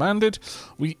demanded.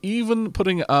 We even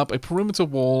putting up a perimeter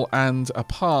wall and a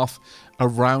path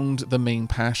around the main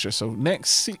pasture. So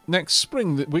next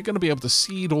spring, we're going to be able to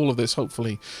seed all of this,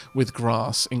 hopefully, with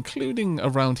grass, including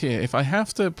around here. If I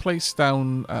have to place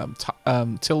down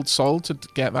tilled soil to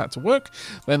get that to work,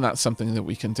 then that's something that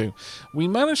we can do. We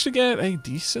managed to get a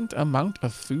decent amount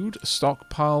of food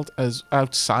stockpiled as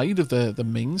outside of the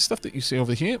main stuff that you see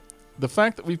over here. The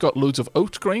fact that we've got loads of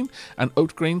oat grain, and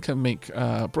oat grain can make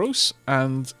brose,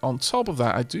 and on top of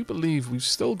that, I do believe we've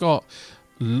still got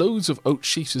loads of oat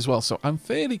sheaves as well, so I'm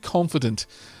fairly confident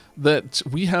that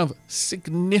we have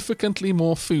significantly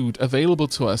more food available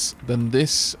to us than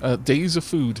this Days of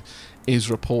Food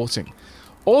is reporting.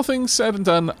 All things said and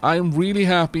done, I'm really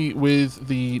happy with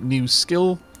the new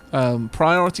skill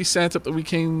priority setup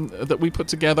that we put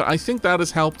together. I think that has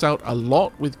helped out a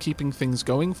lot with keeping things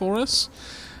going for us,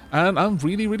 and I'm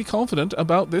really, really confident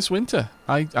about this winter.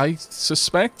 I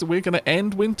suspect we're going to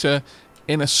end winter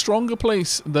in a stronger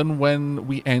place than when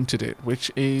we entered it,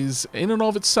 which is in and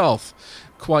of itself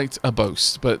quite a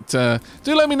boast. But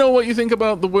do let me know what you think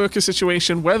about the worker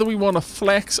situation, whether we want to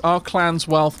flex our clan's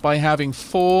wealth by having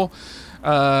 4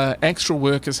 extra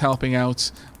workers helping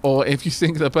out, or if you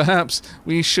think that perhaps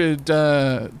we should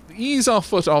ease our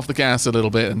foot off the gas a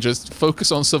little bit and just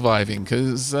focus on surviving,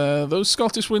 because those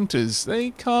Scottish winters,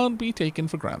 they can't be taken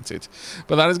for granted.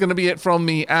 But that is going to be it from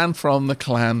me and from the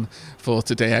clan for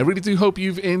today. I really do hope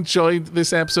you've enjoyed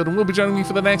this episode and will be joining me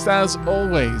for the next. As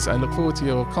always, I look forward to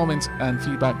your comments and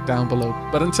feedback down below.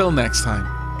 But until next time,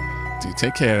 do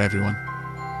take care, everyone.